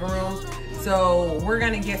 2 living rooms. So we're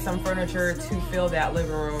gonna get some furniture to fill that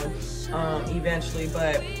living room eventually.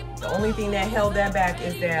 But the only thing that held that back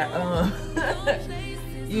is that,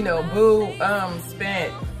 you know, Boo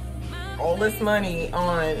spent all this money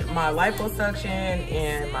on my liposuction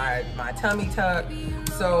and my tummy tuck.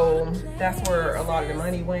 So that's where a lot of the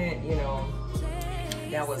money went, you know.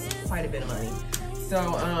 That was quite a bit of money. So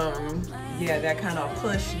yeah, that kind of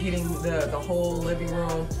push getting the whole living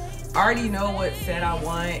room. I already know what set I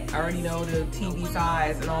want. I already know the TV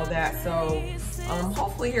size and all that. So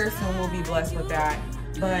hopefully here soon we'll be blessed with that.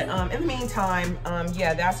 But in the meantime,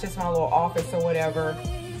 yeah, that's just my little office or whatever.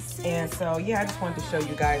 And so yeah, I just wanted to show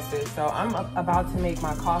you guys this. So I'm about to make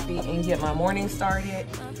my coffee and get my morning started.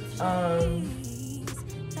 I'm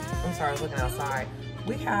sorry, I was looking outside.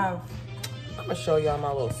 We have, I'm gonna show y'all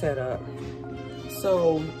my little setup.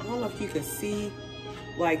 So I don't know if you can see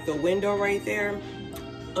like the window right there.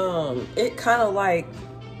 It kind of like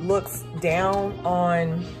looks down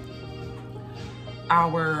on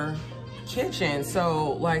our kitchen.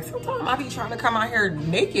 So like sometimes I be trying to come out here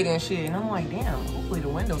naked and shit, and I'm like, damn, hopefully the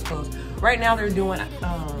window's closed. Right now they're doing,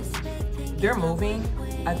 they're moving.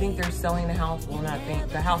 I think they're selling the house. Well, not think,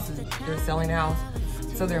 the house is, they're selling the house.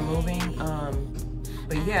 So they're moving.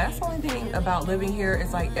 But yeah, that's the only thing about living here.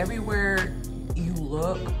 It's like everywhere you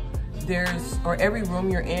look, there's, or every room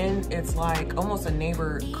you're in, it's like almost a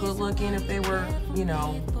neighbor could look in if they were, you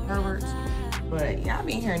know, perverts. But yeah, I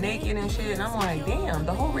be here naked and shit, and I'm like, damn,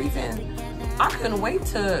 the whole reason I couldn't wait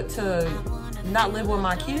to not live with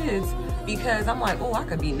my kids, because I'm like, oh, I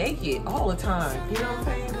could be naked all the time. You know what I'm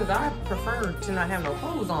saying? Because I prefer to not have no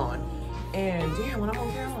clothes on. And damn, when I'm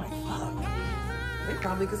over here, I'm like, fuck. They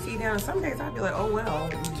probably could see down. Some days I'd be like, oh well,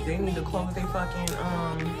 they need to close their fucking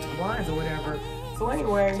blinds or whatever. So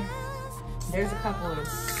anyway, there's a couple of I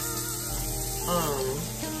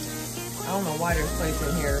don't know why there's plates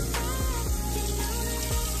in here.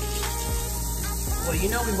 Well, you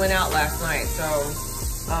know we went out last night, so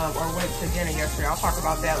or went to dinner yesterday. I'll talk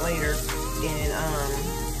about that later in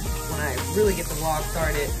when I really get the vlog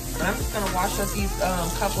started. But I'm just gonna wash up these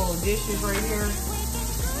couple of dishes right here.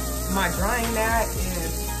 My drying mat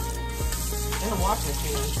is in the washing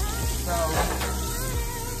machine, so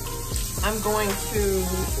I'm going to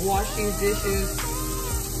wash these dishes.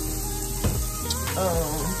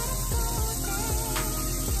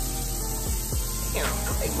 Damn,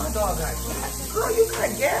 I think my dog got gas. Girl, you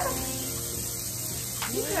got gas?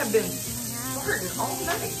 You have been farting all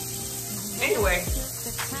night. Anyway,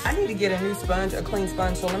 I need to get a new sponge, a clean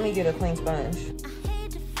sponge, so let me get a clean sponge.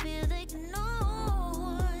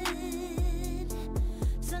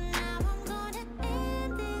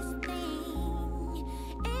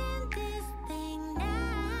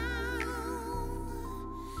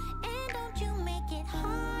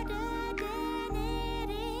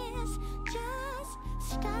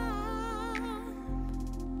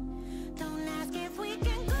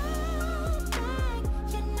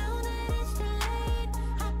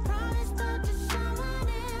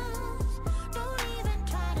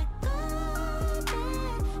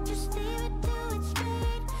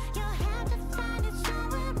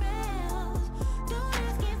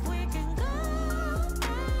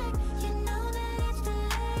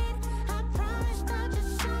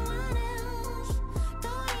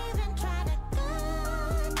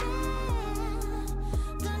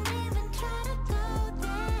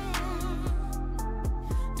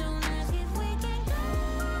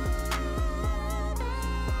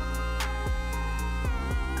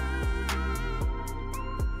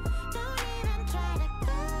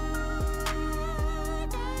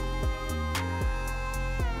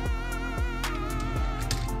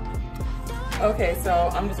 Okay,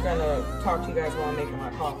 so I'm just gonna talk to you guys while I'm making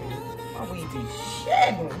my coffee. My weed be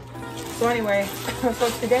shedding. So anyway, so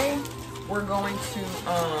today we're going to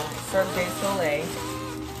Cirque de Soleil,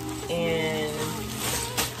 and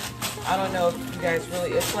I don't know if you guys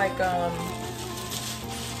really, it's like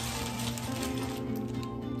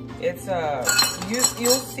it's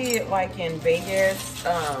you'll see it like in Vegas.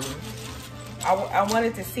 I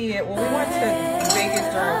wanted to see it. Well, we went to Vegas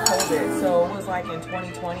during COVID, so it was like in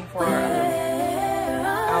 2020 for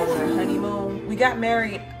our honeymoon. We got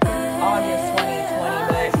married August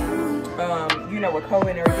 2020, but you know, with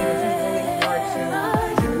COVID and everything, it's just really hard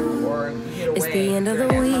to do or get away. It's the end of the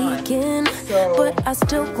weekend, so but I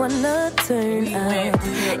still wanna turn up.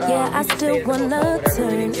 Yeah, I still wanna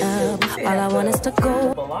turn up. All I want is to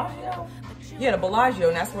go. Yeah, the Bellagio,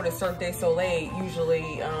 and that's where the Cirque du Soleil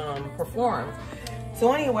usually performs.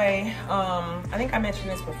 So anyway, I think I mentioned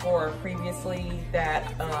this before previously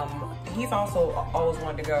that he's also always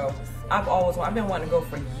wanted to go. I've been wanting to go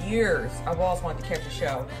for years. I've always wanted to catch a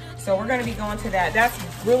show. So we're gonna be going to that. That's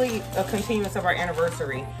really a continuance of our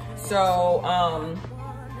anniversary. So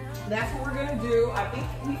that's what we're gonna do. I think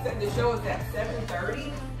he said the show is at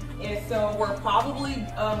 7:30. And so we're probably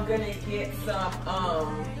gonna get some,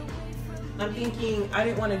 I'm thinking I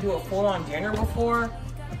didn't want to do a full-on dinner before.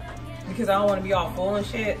 because I don't want to be all full and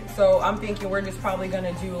shit. So I'm thinking we're just probably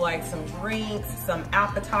gonna do like some drinks, some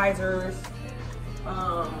appetizers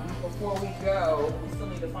before we go. We still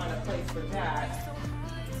need to find a place for that.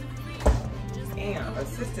 Damn,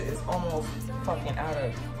 assistant is almost fucking out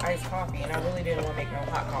of iced coffee, and I really didn't want to make no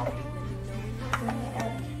hot coffee.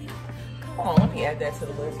 Hold on, let me add that to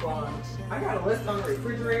the list. I got a list on the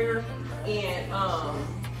refrigerator, and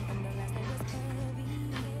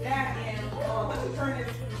that and let me turn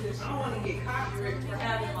this. I don't want to get copyrighted for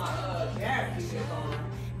having my jazz music on.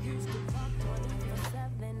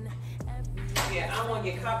 Yeah, I don't want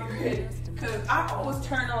to get copyrighted because I always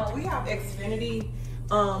turn on. We have Xfinity.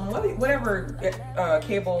 Whatever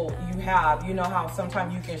cable you have, you know how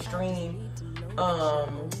sometimes you can stream,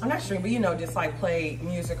 I'm not stream, but you know, just like play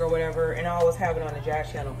music or whatever, and I always have it on the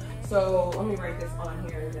jazz channel. So let me write this on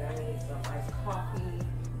here that I need some iced coffee.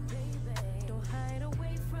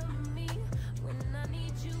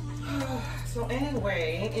 So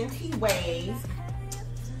anyway,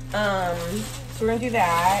 so we're gonna do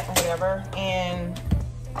that or whatever, and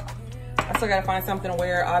I still gotta find something to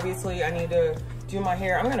wear. Obviously, I need to do my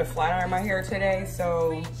hair. I'm gonna flat iron my hair today,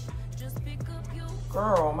 so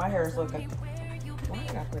girl, my hair is looking, why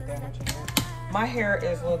did I put that much in here? My hair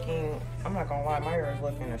is looking, I'm not gonna lie, my hair is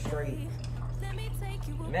looking a straight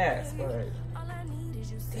mess, but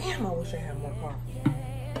damn, I wish I had more coffee.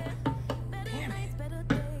 Damn it.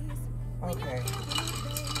 Okay.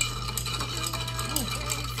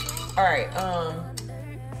 All right,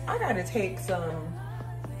 I gotta take some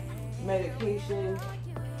medication.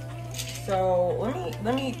 So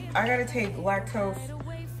let me, I gotta take lactose.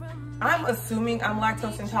 I'm assuming I'm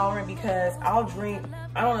lactose intolerant because I'll drink,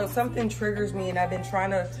 I don't know, something triggers me, and I've been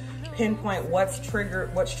trying to pinpoint what's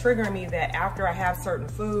triggering me, that after I have certain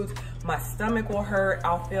foods, my stomach will hurt.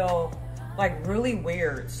 I'll feel like really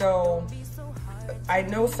weird. So I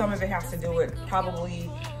know some of it has to do with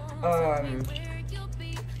probably,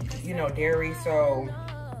 you know, dairy. So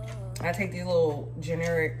I take these little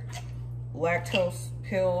generic lactose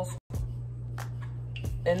pills.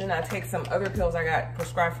 And then I take some other pills I got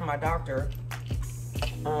prescribed from my doctor.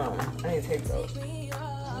 I need to take those.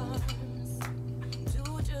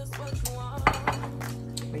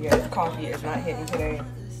 But yeah, this coffee is not hitting today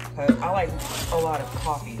because I like a lot of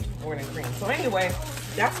coffee more than cream. So anyway,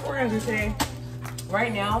 that's what we're gonna do today.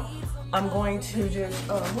 Right now, I'm going to just,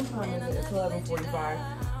 what time is it? It's 11:45.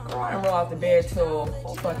 Girl, I didn't roll out the bed till,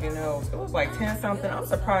 who fucking knows? It was like 10 something. I'm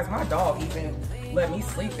surprised my dog even let me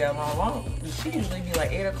sleep that long. She usually be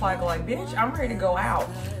like 8 o'clock, like, bitch, I'm ready to go out.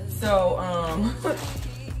 So,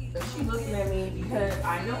 she looking at me because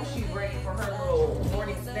I know she's ready for her little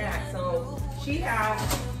morning snack. So she's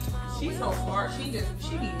so smart.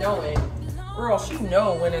 She be knowing. Girl, she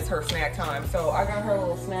know when it's her snack time. So I got her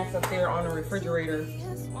little snacks up there on the refrigerator.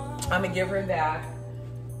 I'm gonna give her that.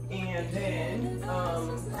 And then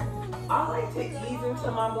I like to ease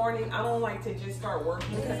into my morning. I don't like to just start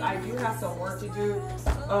working because I do have some work to do.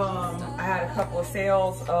 I had a couple of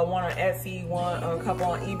sales, one on Etsy, a couple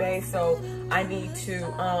on eBay. So I need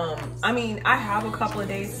to, I mean, I have a couple of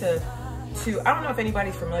days to I don't know if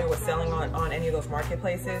anybody's familiar with selling on any of those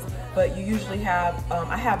marketplaces, but you usually have,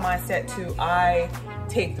 I have mine set to, I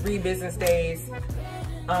take 3 business days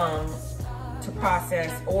to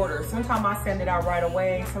process orders. Sometimes I send it out right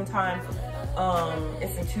away. Sometimes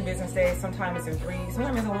it's in 2 business days. Sometimes it's in 3.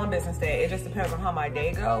 Sometimes it's in 1 business day. It just depends on how my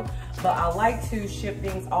day go. But I like to ship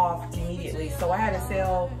things off immediately. So I had a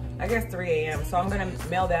sale, I guess 3 a.m. So I'm gonna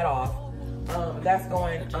mail that off. That's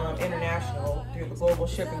going international through the global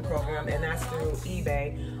shipping program, and that's through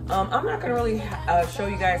eBay. I'm not gonna really show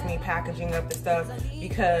you guys me packaging up the stuff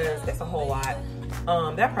because it's a whole lot.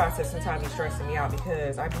 That process sometimes be stressing me out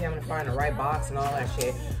because I be having to find the right box and all that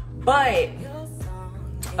shit. But,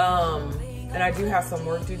 and I do have some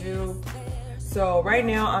work to do. So right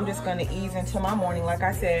now I'm just gonna ease into my morning. Like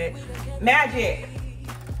I said, Magic,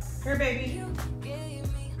 here baby.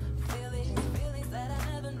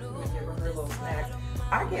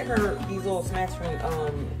 I get her these little snacks from,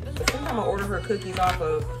 sometimes I order her cookies off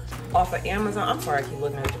of Amazon. I'm sorry, I keep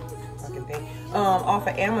looking at the fucking thing. Off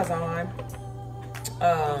of Amazon.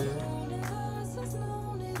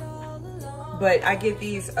 But I get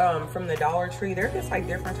these from the Dollar Tree. They're just like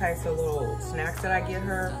different types of little snacks that I get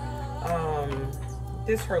her.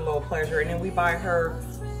 This her little pleasure. And then we buy her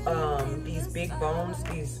these big bones,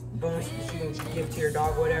 that you can give to your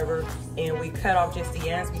dog, whatever, and we cut off just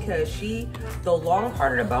the ends because the long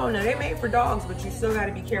part of the bone, now they made for dogs, but you still got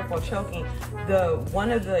to be careful of choking. It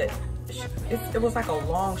was like a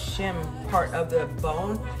long shim part of the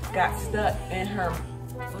bone got stuck in her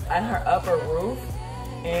upper roof,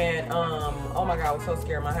 And oh my God, I was so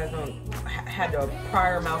scared. My husband had to pry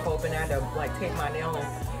her mouth open. I had to like take my nail and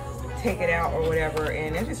take it out or whatever,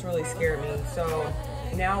 and it just really scared me. So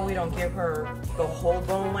now we don't give her the whole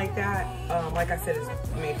bone like that. Like I said, it's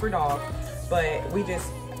made for dogs, but we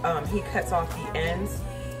just he cuts off the ends,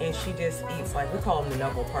 and she just eats, like, we call them the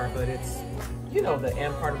knuckle part, but it's, you know, the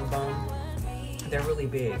end part of the bone. They're really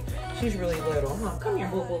big. She's really little. Huh? Come here,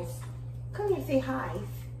 boo-boos. Come here, say hi.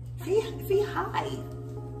 Say hi.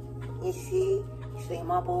 You see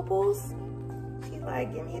my boo-boos? She's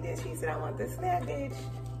like, give me this. She said, I want the snack, bitch.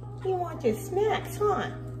 You want your snacks, huh?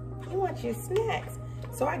 You want your snacks.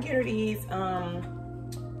 So I get her these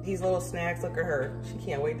little snacks. Look at her. She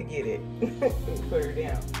can't wait to get it. Put her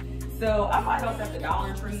down. So I buy those at the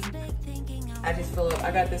Dollar Tree. I just fill up,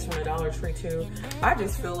 I got this from the Dollar Tree too. I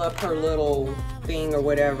just fill up her little thing or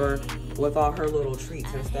whatever with all her little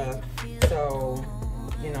treats and stuff. So,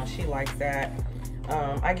 you know, she likes that.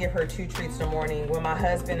 I give her 2 treats in the morning when my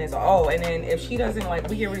husband is, and then if she doesn't, like,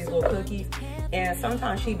 we give her these little cookies, and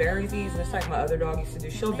sometimes she buries these, just like my other dog used to do.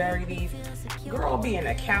 She'll bury these. Girl be in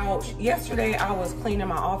the couch. Yesterday I was cleaning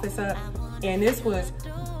my office up, and this was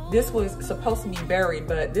supposed to be buried,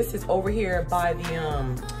 but this is over here by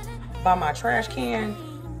the by my trash can,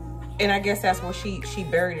 and I guess that's where she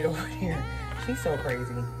buried it over there. She's so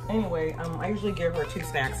crazy. Anyway, I usually give her 2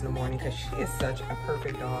 snacks in the morning because she is such a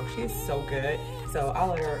perfect dog. She is so good. So I'll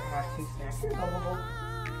let her have 2 snacks. Here, go.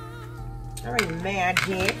 All right,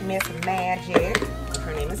 Magic, Miss Magic.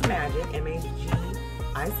 Her name is Magic, M-A-G-I-C-K.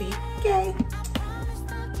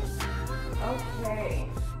 Okay,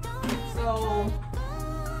 so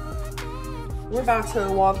we're about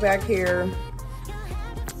to walk back here,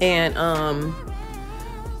 and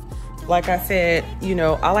like I said, you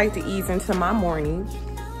know, I like to ease into my morning,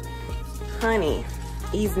 honey,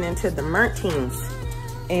 easing into the mornings.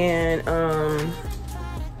 And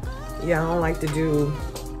yeah, I don't like to do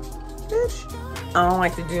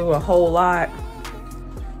a whole lot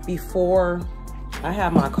before I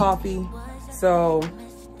have my coffee. So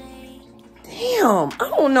damn, I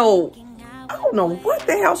don't know what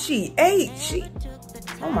the hell she ate.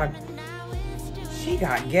 She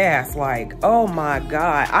got gas, like, oh my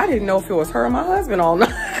God. I didn't know if it was her or my husband all night.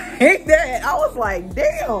 That I was like,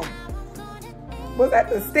 damn, was that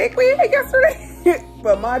the steak we ate yesterday?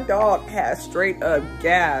 But my dog has straight up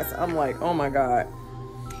gas. I'm like, oh my God.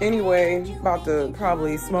 Anyway, about to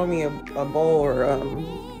probably smoke me a bowl or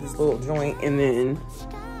this little joint, and then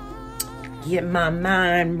get my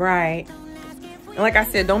mind right. And like I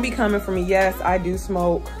said, don't be coming for me. Yes, I do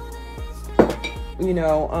smoke. You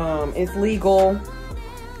know, it's legal.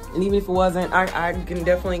 And even if it wasn't, I can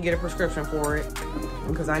definitely get a prescription for it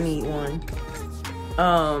because I need one.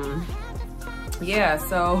 Yeah,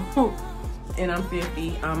 so, and I'm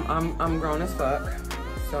 50. I'm grown as fuck.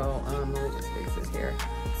 So, let me just fix this here.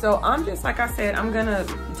 So I'm just, like I said, I'm gonna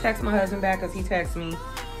text my husband back because he texts me,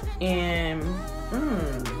 and I'm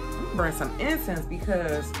gonna burn some incense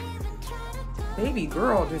because baby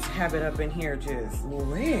girl just have it up in here just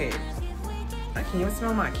lit. I can't even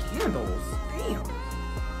smell my candles. Damn.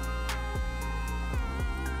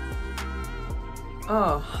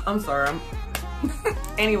 Oh, I'm sorry.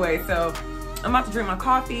 Anyway, so I'm about to drink my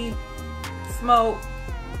coffee, smoke,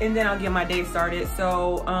 and then I'll get my day started.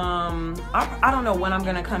 So I don't know when I'm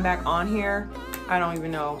gonna come back on here. I don't even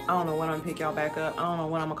know. I don't know when I'm gonna pick y'all back up. I don't know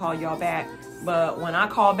when I'm gonna call y'all back. But when I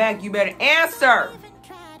call back, you better answer.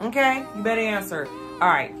 Okay? You better answer. All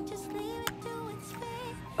right.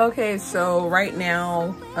 Okay, so right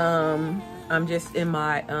now, I'm just in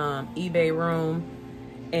my eBay room,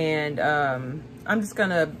 and I'm just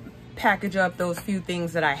gonna package up those few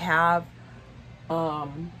things that I have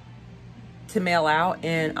to mail out,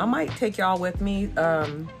 and I might take y'all with me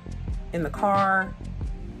in the car,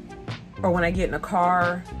 or when I get in the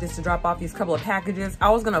car, just to drop off these couple of packages. I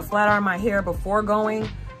was gonna flat iron my hair before going,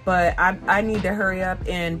 but I need to hurry up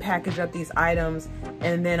and package up these items,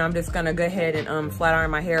 and then I'm just gonna go ahead and flat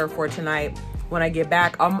iron my hair for tonight. When I get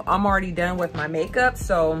back, I'm already done with my makeup,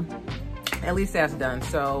 so at least that's done.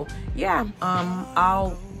 So yeah,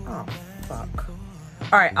 oh fuck.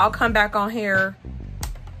 All right, I'll come back on here.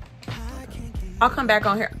 I'll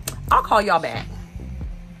call y'all back.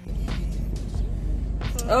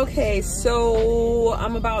 Okay, so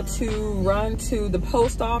I'm about to run to the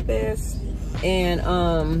post office, and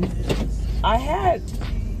I had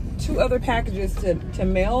 2 other packages to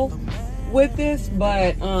mail with this,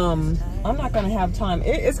 but I'm not gonna have time.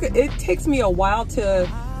 It takes me a while to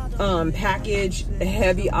package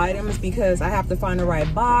heavy items because I have to find the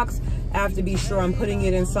right box. I have to be sure I'm putting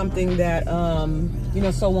it in something that you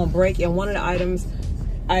know, so it won't break. And one of the items,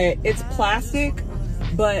 it's plastic,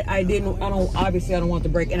 but obviously I don't want the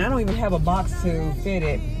break, and I don't even have a box to fit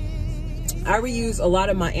it. I reuse a lot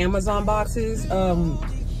of my Amazon boxes,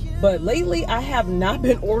 but lately I have not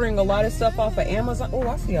been ordering a lot of stuff off of Amazon. Oh,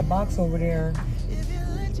 I see a box over there.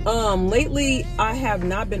 Lately I have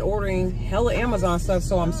not been ordering hella Amazon stuff,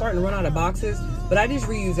 so I'm starting to run out of boxes, but I just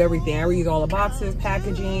reuse everything. I reuse all the boxes,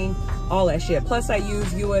 packaging, all that shit. Plus I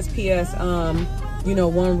use USPS, you know,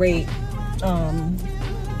 one rate,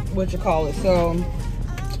 so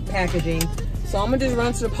packaging. So I'm gonna just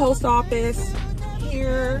run to the post office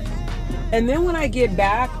here, and then when I get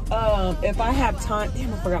back, if I have time,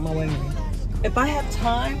 damn, I forgot my wedding ring. If I have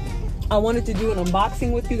time, I wanted to do an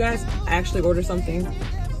unboxing with you guys. I actually ordered something,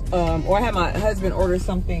 or I had my husband order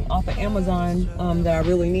something off of Amazon that I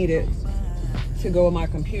really needed to go with my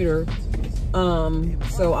computer.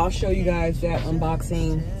 So I'll show you guys that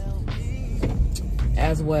unboxing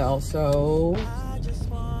as well. So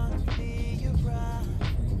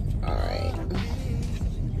all right,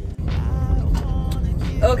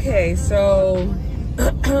 okay, so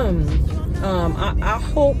I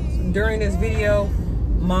hope during this video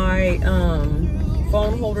my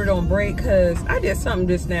phone holder don't break, because I did something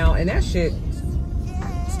just now and that shit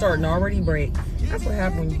starting to already break. That's what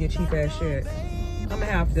happens when you get cheap ass shit. I'm gonna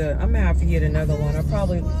have to get another one. I'll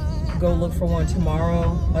probably go look for one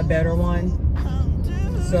tomorrow, a better one.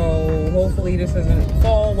 So hopefully this doesn't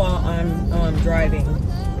fall while I'm driving.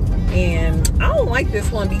 And I don't like this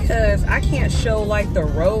one because I can't show like the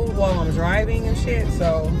road while I'm driving and shit.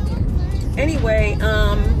 So anyway,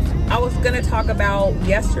 I was gonna talk about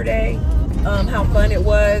yesterday, how fun it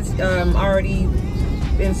was. Already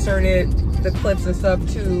inserted the clips and stuff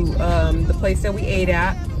to the place that we ate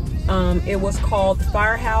at. It was called the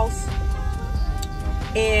Firehouse,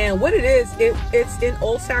 and what it is, it's in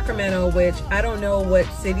Old Sacramento, which I don't know what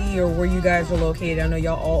city or where you guys are located. I know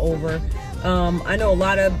y'all all over. I know a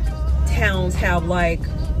lot of towns have like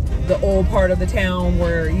the old part of the town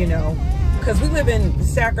where, you know, because we live in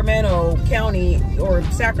Sacramento County, or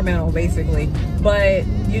Sacramento basically, but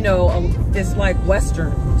you know, it's like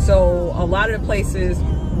Western. So a lot of the places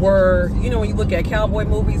were, you know, when you look at cowboy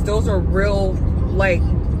movies, those are real, like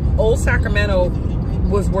Old Sacramento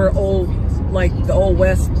was where like the Old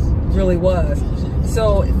West really was.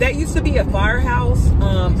 So that used to be a firehouse.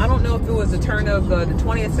 I don't know if it was the turn of the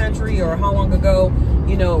 20th century or how long ago,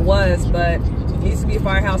 you know, it was, but it used to be a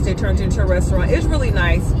firehouse. They turned it into a restaurant. It's really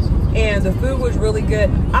nice, and the food was really good.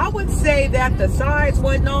 I would say that the sides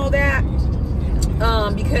wasn't all that,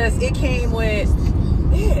 because it came with,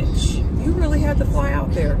 bitch, you really had to fly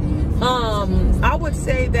out there. I would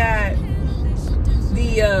say that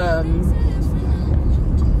the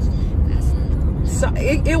so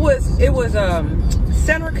it was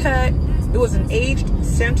center cut. It was an aged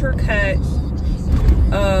center cut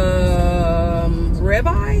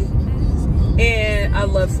ribeye, and I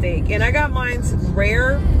love steak, and I got mine's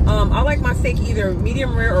rare. I like my steak either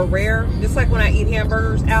medium rare or rare. Just like when I eat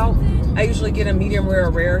hamburgers out, I usually get a medium rare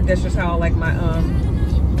or rare. That's just how I like my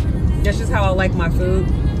food,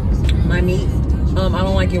 my meat. I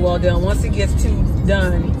don't like it well done. Once it gets too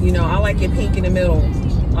done, you know, I like it pink in the middle.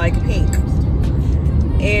 I like pink.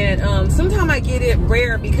 And sometimes I get it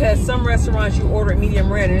rare, because some restaurants you order it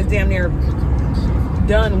medium rare and it's damn near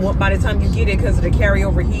done by the time you get it because of the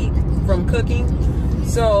carryover heat from cooking.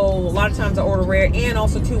 So a lot of times I order rare, and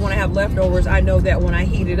also too, when I have leftovers, I know that when I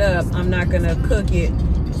heat it up, I'm not gonna cook it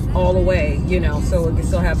all the way, you know, so it can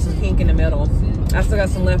still have some pink in the middle. I still got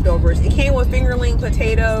some leftovers. It came with fingerling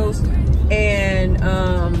potatoes and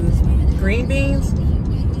green beans.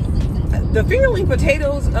 The fingerling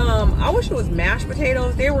potatoes, I wish it was mashed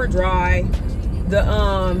potatoes. They were dry.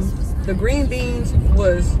 The green beans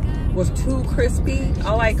was too crispy.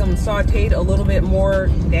 I like them sauteed a little bit more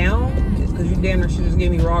down, because you damn near should just give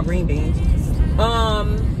me raw green beans.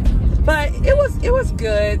 But it was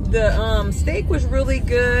good. The steak was really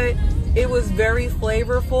good. It was very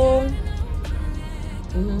flavorful.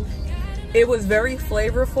 It was very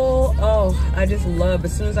flavorful. Oh, I just love,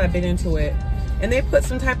 as soon as I bit into it. And they put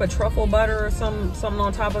some type of truffle butter or something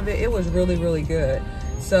on top of it. It was really, really good.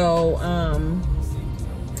 So,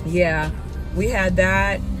 yeah, we had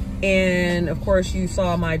that. And of course you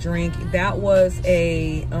saw my drink. That was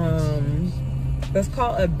a, it's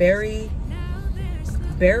called a berry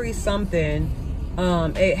something.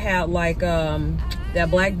 It had like, that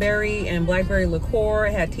blackberry and blackberry liqueur.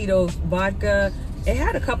 It had Tito's vodka. It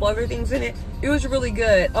had a couple other things in it. It was really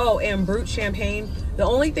good. Oh, and brut champagne. The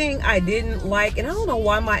only thing I didn't like, and I don't know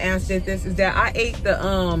why my ass did this, is that I ate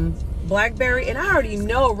the blackberry, and I already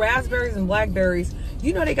know raspberries and blackberries,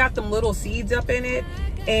 you know, they got them little seeds up in it,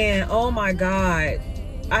 and oh my God,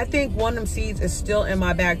 I think one of them seeds is still in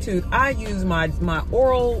my back tooth. I use my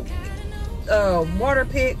oral water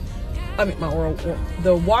pick. I mean,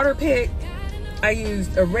 the water pick. I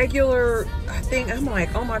used a regular, I think, I'm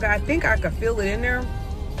like, oh my God, I think I could feel it in there.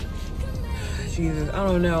 Jesus, I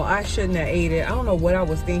don't know. I shouldn't have ate it. I don't know what I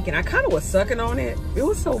was thinking. I kind of was sucking on it. It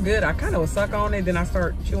was so good. I kind of was sucking on it. Then I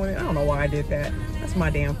started chewing it. I don't know why I did that. That's my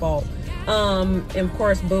damn fault. And of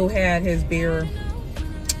course, Boo had his beer.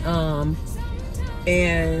 And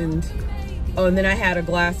then I had a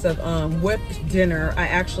glass of whipped dinner. I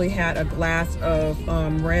actually had a glass of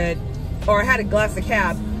I had a glass of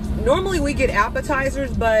cab. Normally we get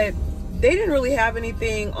appetizers, but they didn't really have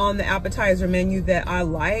anything on the appetizer menu that I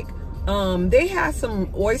like. They had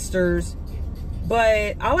some oysters,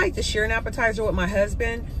 but I like to share an appetizer with my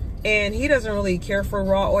husband, and he doesn't really care for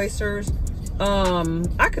raw oysters.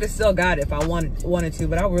 I could have still got it if I wanted to,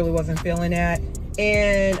 but I really wasn't feeling that.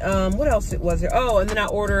 And what else was there? Oh, and then I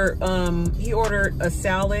ordered, he ordered a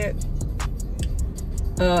salad,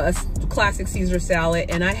 a classic Caesar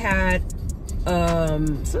salad, and I had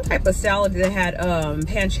some type of salad that had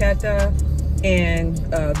pancetta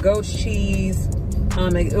and goat's cheese.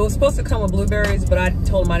 It was supposed to come with blueberries, but I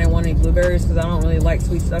told him I didn't want any blueberries because I don't really like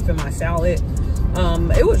sweet stuff in my salad.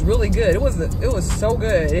 It was really good. It was so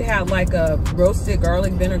good. It had like a roasted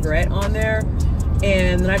garlic vinaigrette on there,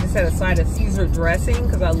 and then I just had a side of Caesar dressing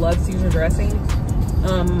because I love Caesar dressing.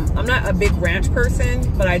 I'm not a big ranch person,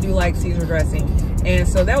 but I do like Caesar dressing, and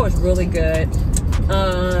so that was really good.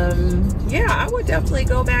 Yeah, I would definitely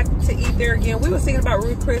go back to eat there again. We were thinking about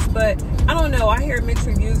Ruth Chris, but I don't know. I hear mixed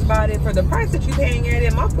reviews about it. For the price that you're paying at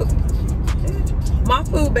it, my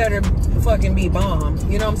food better fucking be bomb.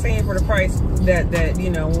 You know what I'm saying? For the price that you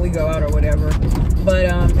know, when we go out or whatever. But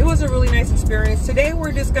it was a really nice experience. Today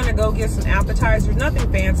we're just gonna go get some appetizers. Nothing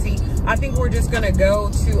fancy. I think we're just gonna go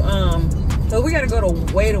to so we gotta go to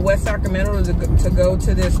West Sacramento to go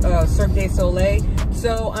to this Cirque du Soleil.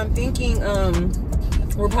 So I'm thinking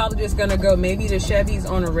we're probably just gonna go maybe to Chevy's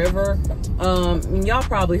on the river. Y'all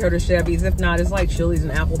probably heard of Chevy's. If not, it's like Chili's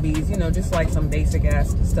and Applebee's, you know, just like some basic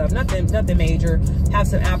ass stuff. Nothing major. Have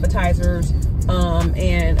some appetizers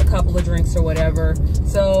and a couple of drinks or whatever.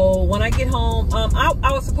 So when I get home,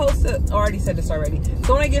 I was supposed to, I already said this already.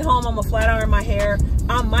 So when I get home, I'm gonna flat iron my hair.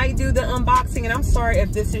 I might do the unboxing, and I'm sorry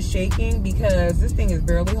if this is shaking because this thing is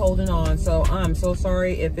barely holding on. So I'm so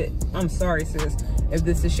sorry I'm sorry, sis, if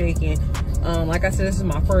this is shaking. Like I said, this is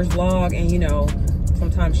my first vlog, and you know,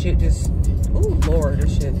 sometimes shit just, ooh, Lord,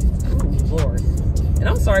 this shit, ooh, Lord. And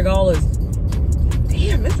I'm sorry, all this,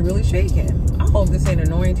 damn, it's really shaking. I hope this ain't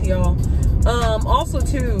annoying to y'all. Also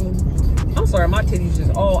too, I'm sorry, my titties just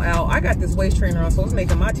all out. I got this waist trainer on, so it's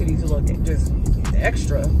making my titties look just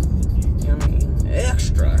extra. You know what I mean?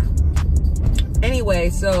 Extra. Anyway,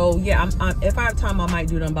 so yeah, if I have time, I might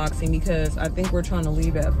do the unboxing because I think we're trying to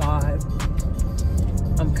leave at 5.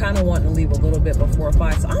 I'm kind of wanting to leave a little bit before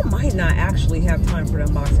 5, so I might not actually have time for the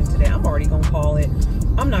unboxing today. I'm already gonna call it.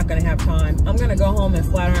 I'm not gonna have time. I'm gonna go home and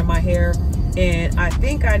flat iron my hair, and I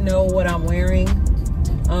think I know what I'm wearing.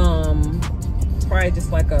 Probably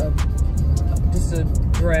just like a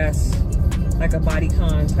dress, like a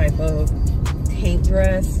bodycon type of tank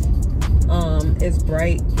dress. It's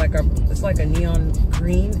bright, it's like a neon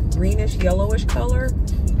greenish yellowish color,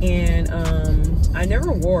 and I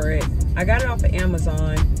never wore it. I got it off of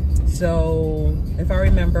Amazon, so if I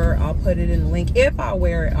remember, I'll put it in the link. If I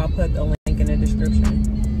wear it, I'll put the link in the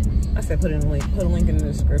description. I said put in the link, put a link in the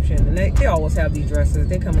description. And they always have these dresses.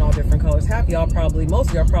 They come in all different colors. Most of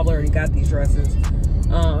y'all probably already got these dresses,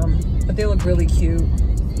 but they look really cute.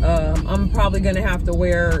 I'm probably gonna have to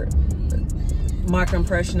wear my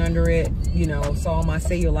compression under it, you know, so all my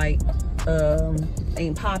cellulite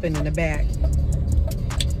ain't popping in the back.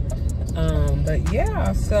 But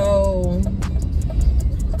yeah, so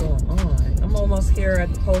what's going on? I'm almost here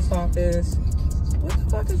at the post office. What the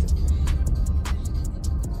fuck is it?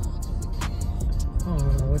 I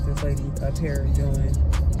don't know what this lady up here is doing.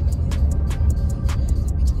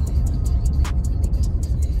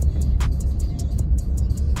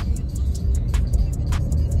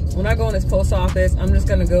 When I go in this post office, I'm just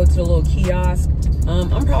gonna go to the little kiosk.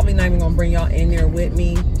 I'm probably not even gonna bring y'all in there with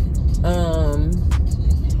me.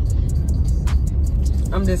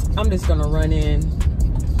 I'm just gonna run in.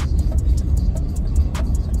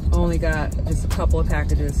 I only got just a couple of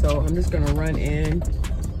packages, so I'm just gonna run in.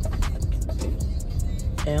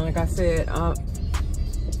 And like I said, I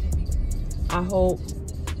hope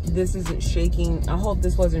this isn't shaking. I hope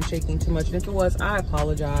this wasn't shaking too much. And if it was, I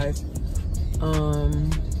apologize.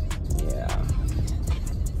 Yeah.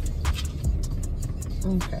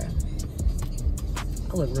 Okay.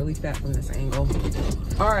 I look really fat from this angle.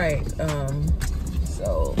 All right,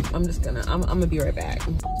 so I'm gonna be right back.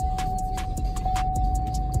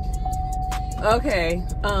 Okay,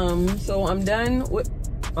 so I'm done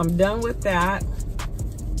with that.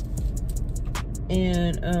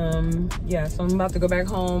 And yeah, so I'm about to go back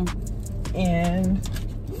home and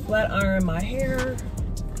flat iron my hair.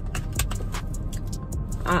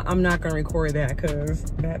 I'm not gonna record that because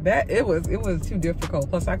it was too difficult.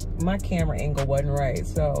 Plus my camera angle wasn't right,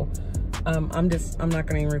 so I'm not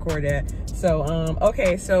gonna even record that. So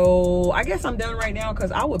okay, so I guess I'm done right now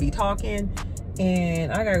because I will be talking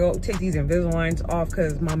and I gotta go take these Invisaligns off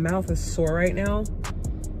because my mouth is sore right now.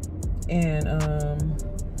 And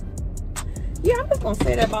yeah, I'm just gonna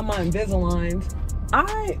say that about my Invisaligns.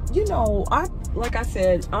 Like I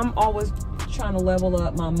said, I'm always trying to level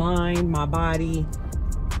up my mind, my body.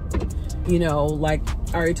 You know, like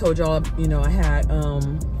I already told y'all, you know, I had,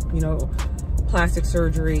 you know, plastic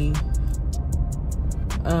surgery.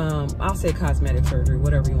 I'll say cosmetic surgery,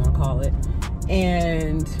 whatever you want to call it.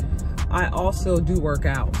 And I also do work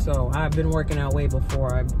out. So I've been working out way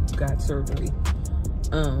before I got surgery.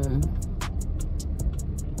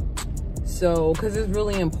 So, because it's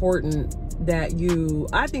really important that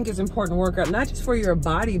I think it's important to work out, not just for your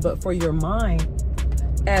body, but for your mind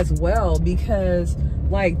as well. Because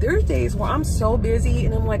like there's days where I'm so busy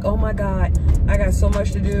and I'm like, oh my God, I got so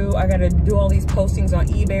much to do. I got to do all these postings on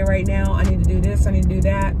eBay right now. I need to do this, I need to do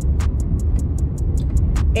that.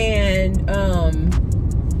 And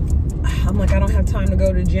I'm like, I don't have time to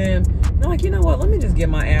go to the gym. And I'm like, you know what? Let me just get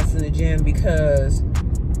my ass in the gym because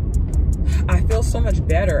I feel so much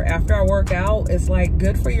better after I work out. It's like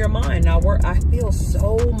good for your mind. I feel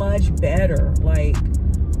so much better. Like,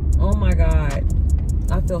 oh my God,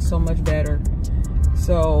 I feel so much better.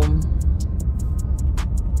 So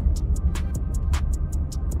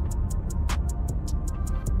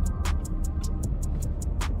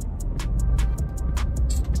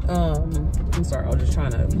I'm sorry, I was just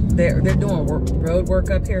trying to, they're doing road work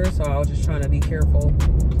up here, so I was just trying to be careful.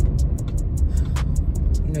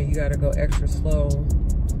 You know, you gotta go extra slow.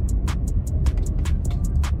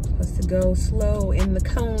 Supposed to go slow in the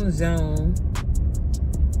cone zone.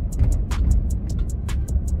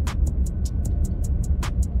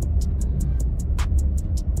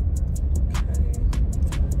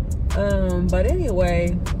 But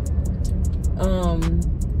anyway,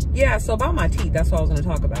 yeah, so about my teeth, that's what I was going to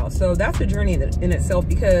talk about. So that's a journey in itself,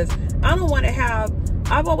 because I don't want to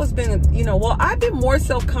I've always been, you know, well, I've been more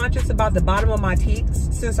self-conscious about the bottom of my teeth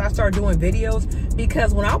since I started doing videos,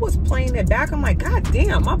 because when I was playing it back, I'm like, God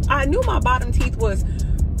damn, I knew my bottom teeth was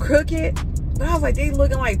crooked, but I was like, they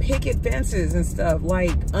looking like picket fences and stuff,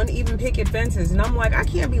 like uneven picket fences. And I'm like, I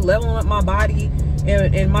can't be leveling up my body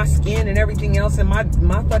and my skin and everything else, and my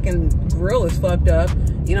fucking grill is fucked up.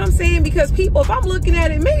 You know what I'm saying? Because people, if I'm looking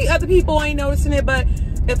at it, maybe other people ain't noticing it, but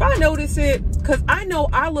if I notice it, because I know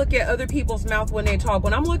I look at other people's mouth when they talk.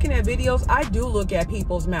 When I'm looking at videos, I do look at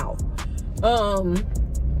people's mouth.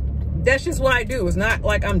 That's just what I do. It's not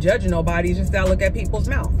like I'm judging nobody, it's just that I look at people's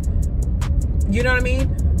mouth. You know what I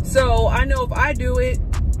mean? So I know if I do it,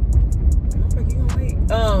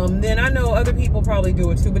 then I know other people probably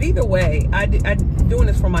do it too. But either way, I'm doing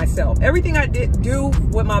this for myself. Everything I do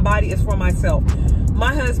with my body is for myself.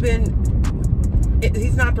 My husband,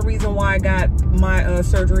 he's not the reason why I got my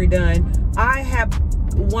surgery done. I have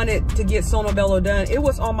wanted to get Sono Bello done. It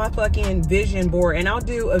was on my fucking vision board, and I'll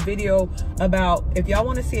do a video about, if y'all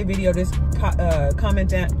want to see a video, just comment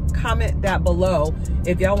that below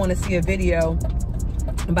if y'all want to see a video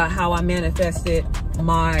about how I manifested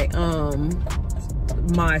my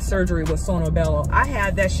my surgery with Sono Bello. I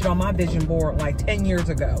had that shit on my vision board like 10 years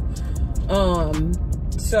ago.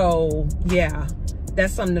 So yeah,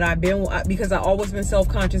 that's something that I've been, because I've always been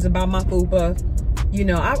self-conscious about my fupa. You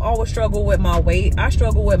know, I've always struggled with my weight. I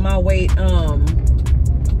struggle with my weight.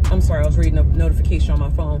 I'm sorry, I was reading a notification on my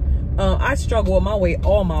phone. I struggle with my weight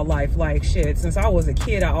all my life, like shit. Since I was a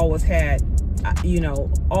kid, I always had, you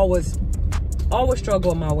know, always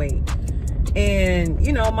struggle with my weight. And,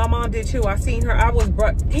 you know, my mom did too. I seen her, I was,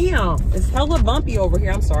 damn, it's hella bumpy over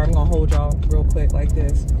here. I'm sorry, I'm gonna hold y'all real quick like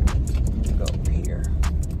this. Go over here.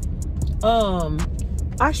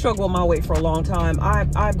 I struggled with my weight for a long time.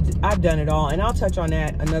 I've done it all, and I'll touch on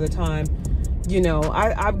that another time. You know,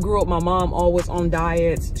 I grew up, my mom always on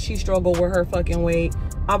diets. She struggled with her fucking weight.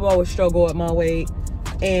 I've always struggled with my weight,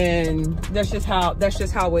 and that's just how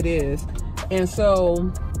it is. And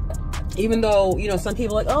so, even though, you know, some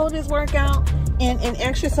people are like, oh, just work out and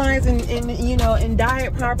exercise and you know, and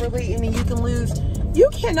diet properly, and then you can lose. You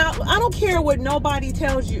cannot, I don't care what nobody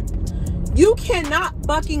tells you, you cannot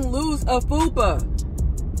fucking lose a fupa.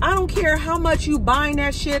 I don't care how much you buying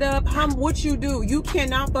that shit up, what you do. You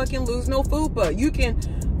cannot fucking lose no fupa. You can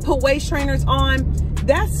put waist trainers on.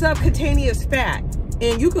 That's subcutaneous fat.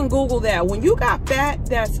 And you can Google that. When you got fat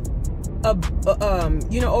that's,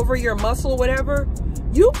 you know, over your muscle or whatever,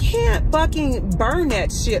 you can't fucking burn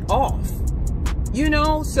that shit off. You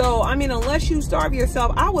know, so I mean, unless you starve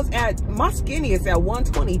yourself. I was at my skinniest at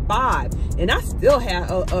 125, and I still had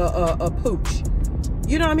a pooch.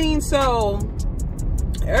 You know what I mean? So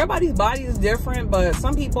everybody's body is different, but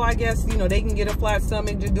some people, I guess, you know, they can get a flat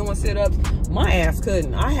stomach just doing sit-ups. My ass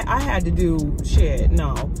couldn't. I had to do shit.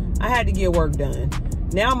 No, I had to get work done.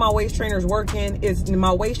 Now my waist trainer's working.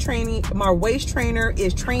 My waist trainer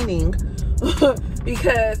is training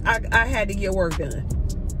because I had to get work done.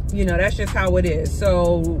 You know, that's just how it is.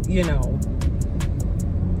 So, you know,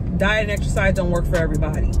 diet and exercise don't work for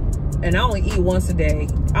everybody. And I only eat once a day.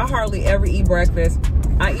 I hardly ever eat breakfast.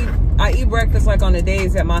 I eat breakfast like on the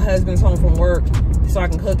days that my husband's home from work, so I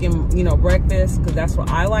can cook him, you know, breakfast, because that's what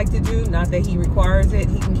I like to do. Not that he requires it.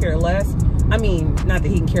 He can care less. I mean, not that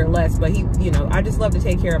he can care less, but he, you know, I just love to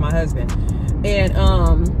take care of my husband. And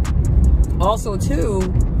also too,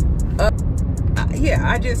 yeah,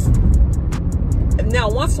 I just, now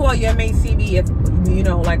once in a while you may see me, if, you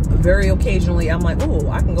know, like very occasionally, I'm like, oh,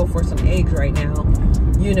 I can go for some eggs right now.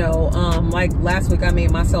 You know, like last week I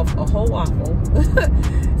made myself a whole waffle.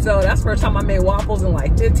 So that's the first time I made waffles in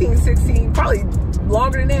like 15, 16, probably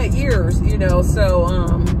longer than that, years, you know. So,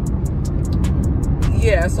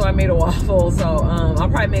 yeah, so I made a waffle. So, I'll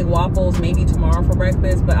probably make waffles maybe tomorrow for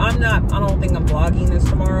breakfast, but I don't think I'm vlogging this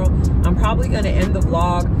tomorrow. I'm probably going to end the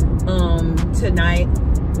vlog, tonight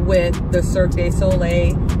with the Cirque du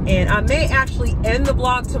Soleil, and I may actually end the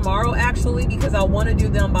vlog tomorrow actually, because I want to do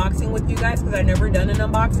the unboxing with you guys, because I've never done an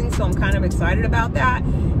unboxing, so I'm kind of excited about that.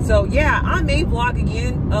 So yeah, I may vlog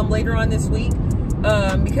again later on this week,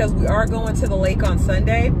 because we are going to the lake on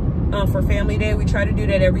Sunday for family day. We try to do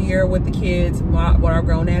that every year with the kids, with our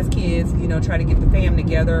grown-ass kids, you know, try to get the fam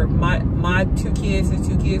together. My two kids,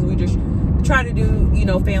 we just try to do, you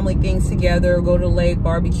know, family things together, go to the lake,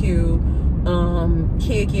 barbecue,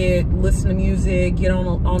 kick it, listen to music, get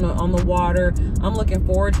on the water. I'm looking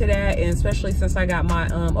forward to that, and especially since I got my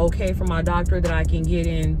okay from my doctor that I can get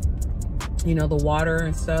in, you know, the water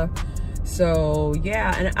and stuff. So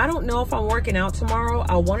yeah, and I don't know if I'm working out tomorrow.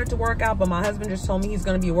 I wanted to work out, but my husband just told me he's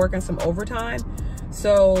going to be working some overtime.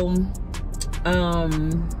 So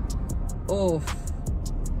oof,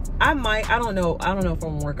 I don't know if I'm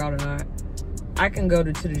gonna work out or not. I can go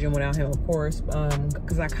to the gym without him, of course,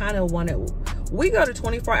 because I kind of want to. We go to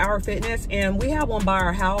 24-hour fitness, and we have one by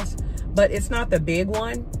our house, but it's not the big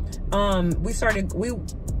one. We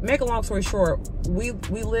make a long story short, we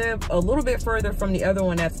live a little bit further from the other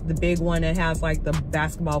one. That's the big one that has like the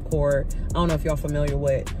basketball court. I don't know if y'all familiar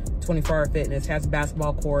with 24-hour fitness. Has a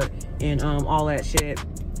basketball court and all that shit.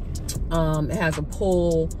 It has a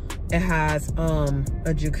pool. It has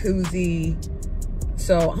a jacuzzi.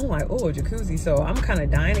 So I'm like, oh, a jacuzzi. So I'm kind of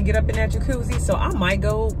dying to get up in that jacuzzi. So I might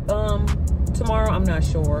go tomorrow. I'm not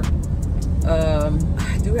sure.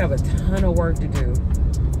 I do have a ton of work to do.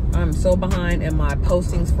 I'm so behind in my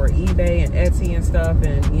postings for eBay and Etsy and stuff.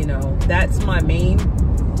 And, you know, that's my main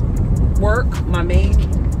work, my main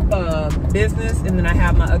business. And then I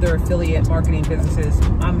have my other affiliate marketing businesses.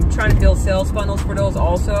 I'm trying to build sales funnels for those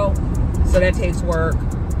also. So that takes work.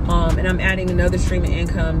 And I'm adding another stream of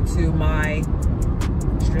income to my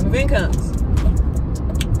stream of incomes.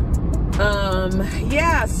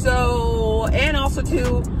 Yeah, so, and also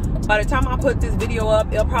too, by the time I put this video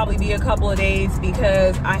up, it'll probably be a couple of days,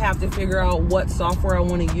 because I have to figure out what software I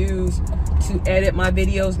want to use to edit my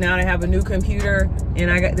videos now that I have a new computer,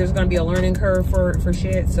 and there's gonna be a learning curve for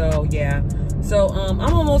shit. So yeah, so I'm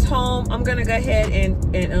almost home. I'm gonna go ahead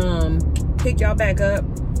and pick y'all back up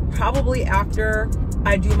probably after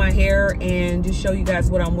I do my hair and just show you guys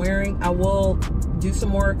what I'm wearing. I will do some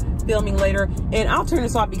more filming later, and I'll turn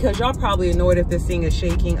this off because y'all probably annoyed if this thing is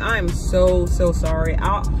shaking. I'm so sorry.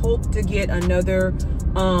 I hope to get another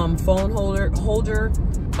phone holder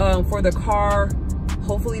for the car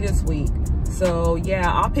hopefully this week. So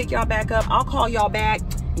yeah, I'll pick y'all back up. I'll call y'all back.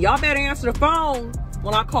 Y'all better answer the phone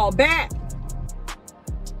when I call back.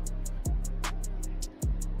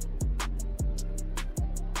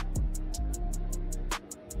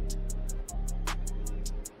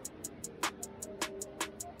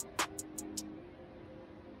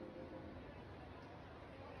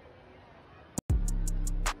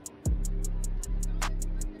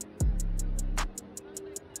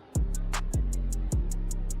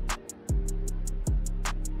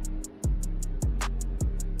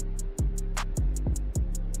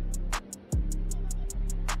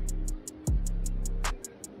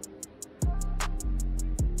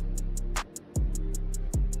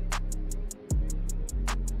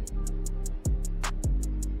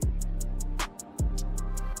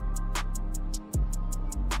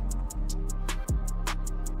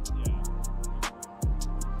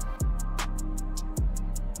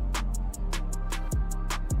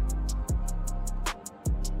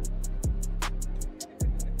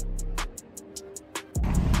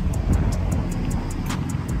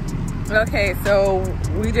 Okay, so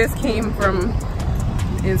we just came from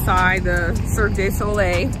inside the Cirque du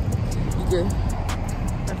Soleil. I don't know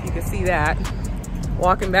if you can see that.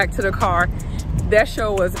 Walking back to the car. That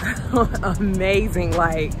show was amazing.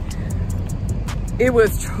 Like, it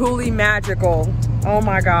was truly magical. Oh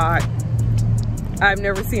my God. I've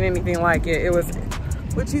never seen anything like it. It was,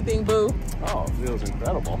 what you think, boo? Oh, it was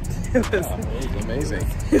incredible. It was amazing.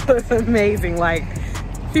 It was amazing. Like,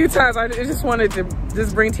 a few times I just wanted to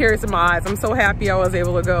just bring tears to my eyes. I'm so happy I was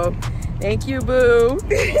able to go. Thank you, boo.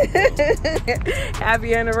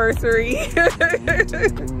 Happy anniversary.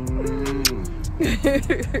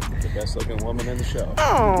 The best looking woman in the show.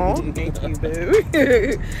 Oh, thank you, boo.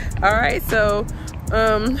 All right, so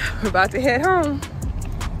we're about to head home.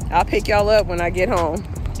 I'll pick y'all up when I get home.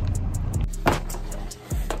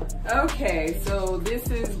 Okay, so this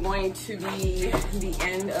is going to be the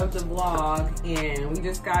end of the vlog, and we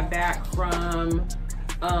just got back from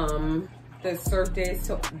the Cirque du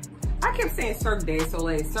Soleil. I kept saying Cirque du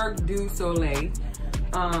Soleil, Cirque du Soleil.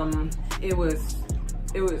 It was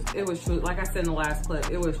truly, like I said in the last clip,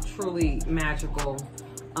 it was truly magical.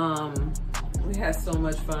 We had so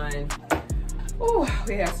much fun. Oh,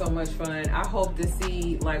 we had so much fun. I hope to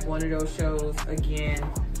see like one of those shows again.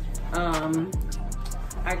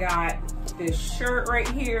 I got this shirt right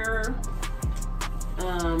here.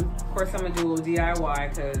 Of course I'm gonna do a little DIY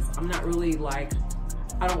because I'm not really like,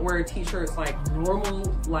 I don't wear t-shirts like normal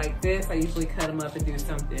like this. I usually cut them up and do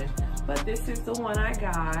something. But this is the one I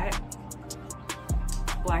got.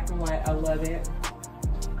 Black and white, I love it.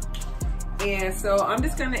 And so I'm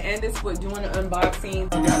just gonna end this with doing an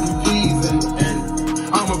unboxing. I got the keys and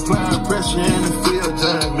I'm applying pressure in the field,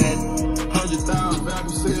 man. 100,000 back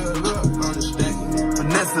and seal up on the stack.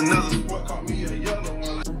 Finesse another sport, call me a yellow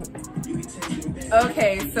one.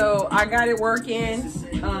 Okay, so I got it working.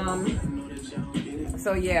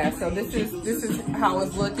 So yeah, so this is how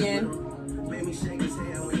it's looking.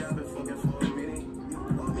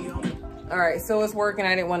 All right, so it's working.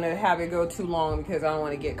 I didn't want to have it go too long because I don't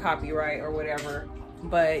want to get copyright or whatever.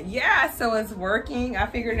 But yeah, so it's working. I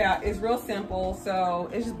figured it out. It's real simple. So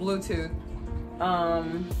it's just Bluetooth.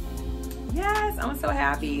 Yes, I'm so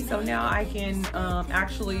happy. So now I can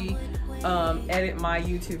actually edit my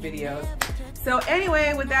YouTube videos. So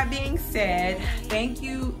anyway, with that being said, thank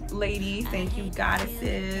you ladies, thank you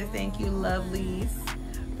goddesses, thank you lovelies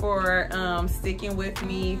for sticking with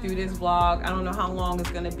me through this vlog. I don't know how long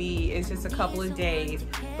it's gonna be. It's just a couple of days,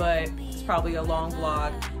 but it's probably a long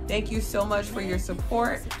vlog. Thank you so much for your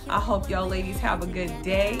support. I hope y'all ladies have a good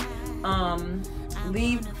day.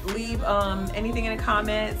 Leave anything in the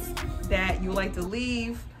comments that you would like to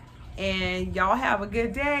leave, and y'all have a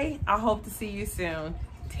good day. I hope to see you soon.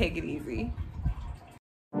 Take it easy.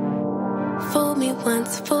 Fool me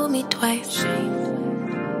once, fool me twice.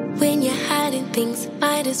 When you're hiding things,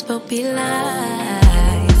 might as well be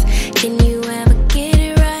lies. Can you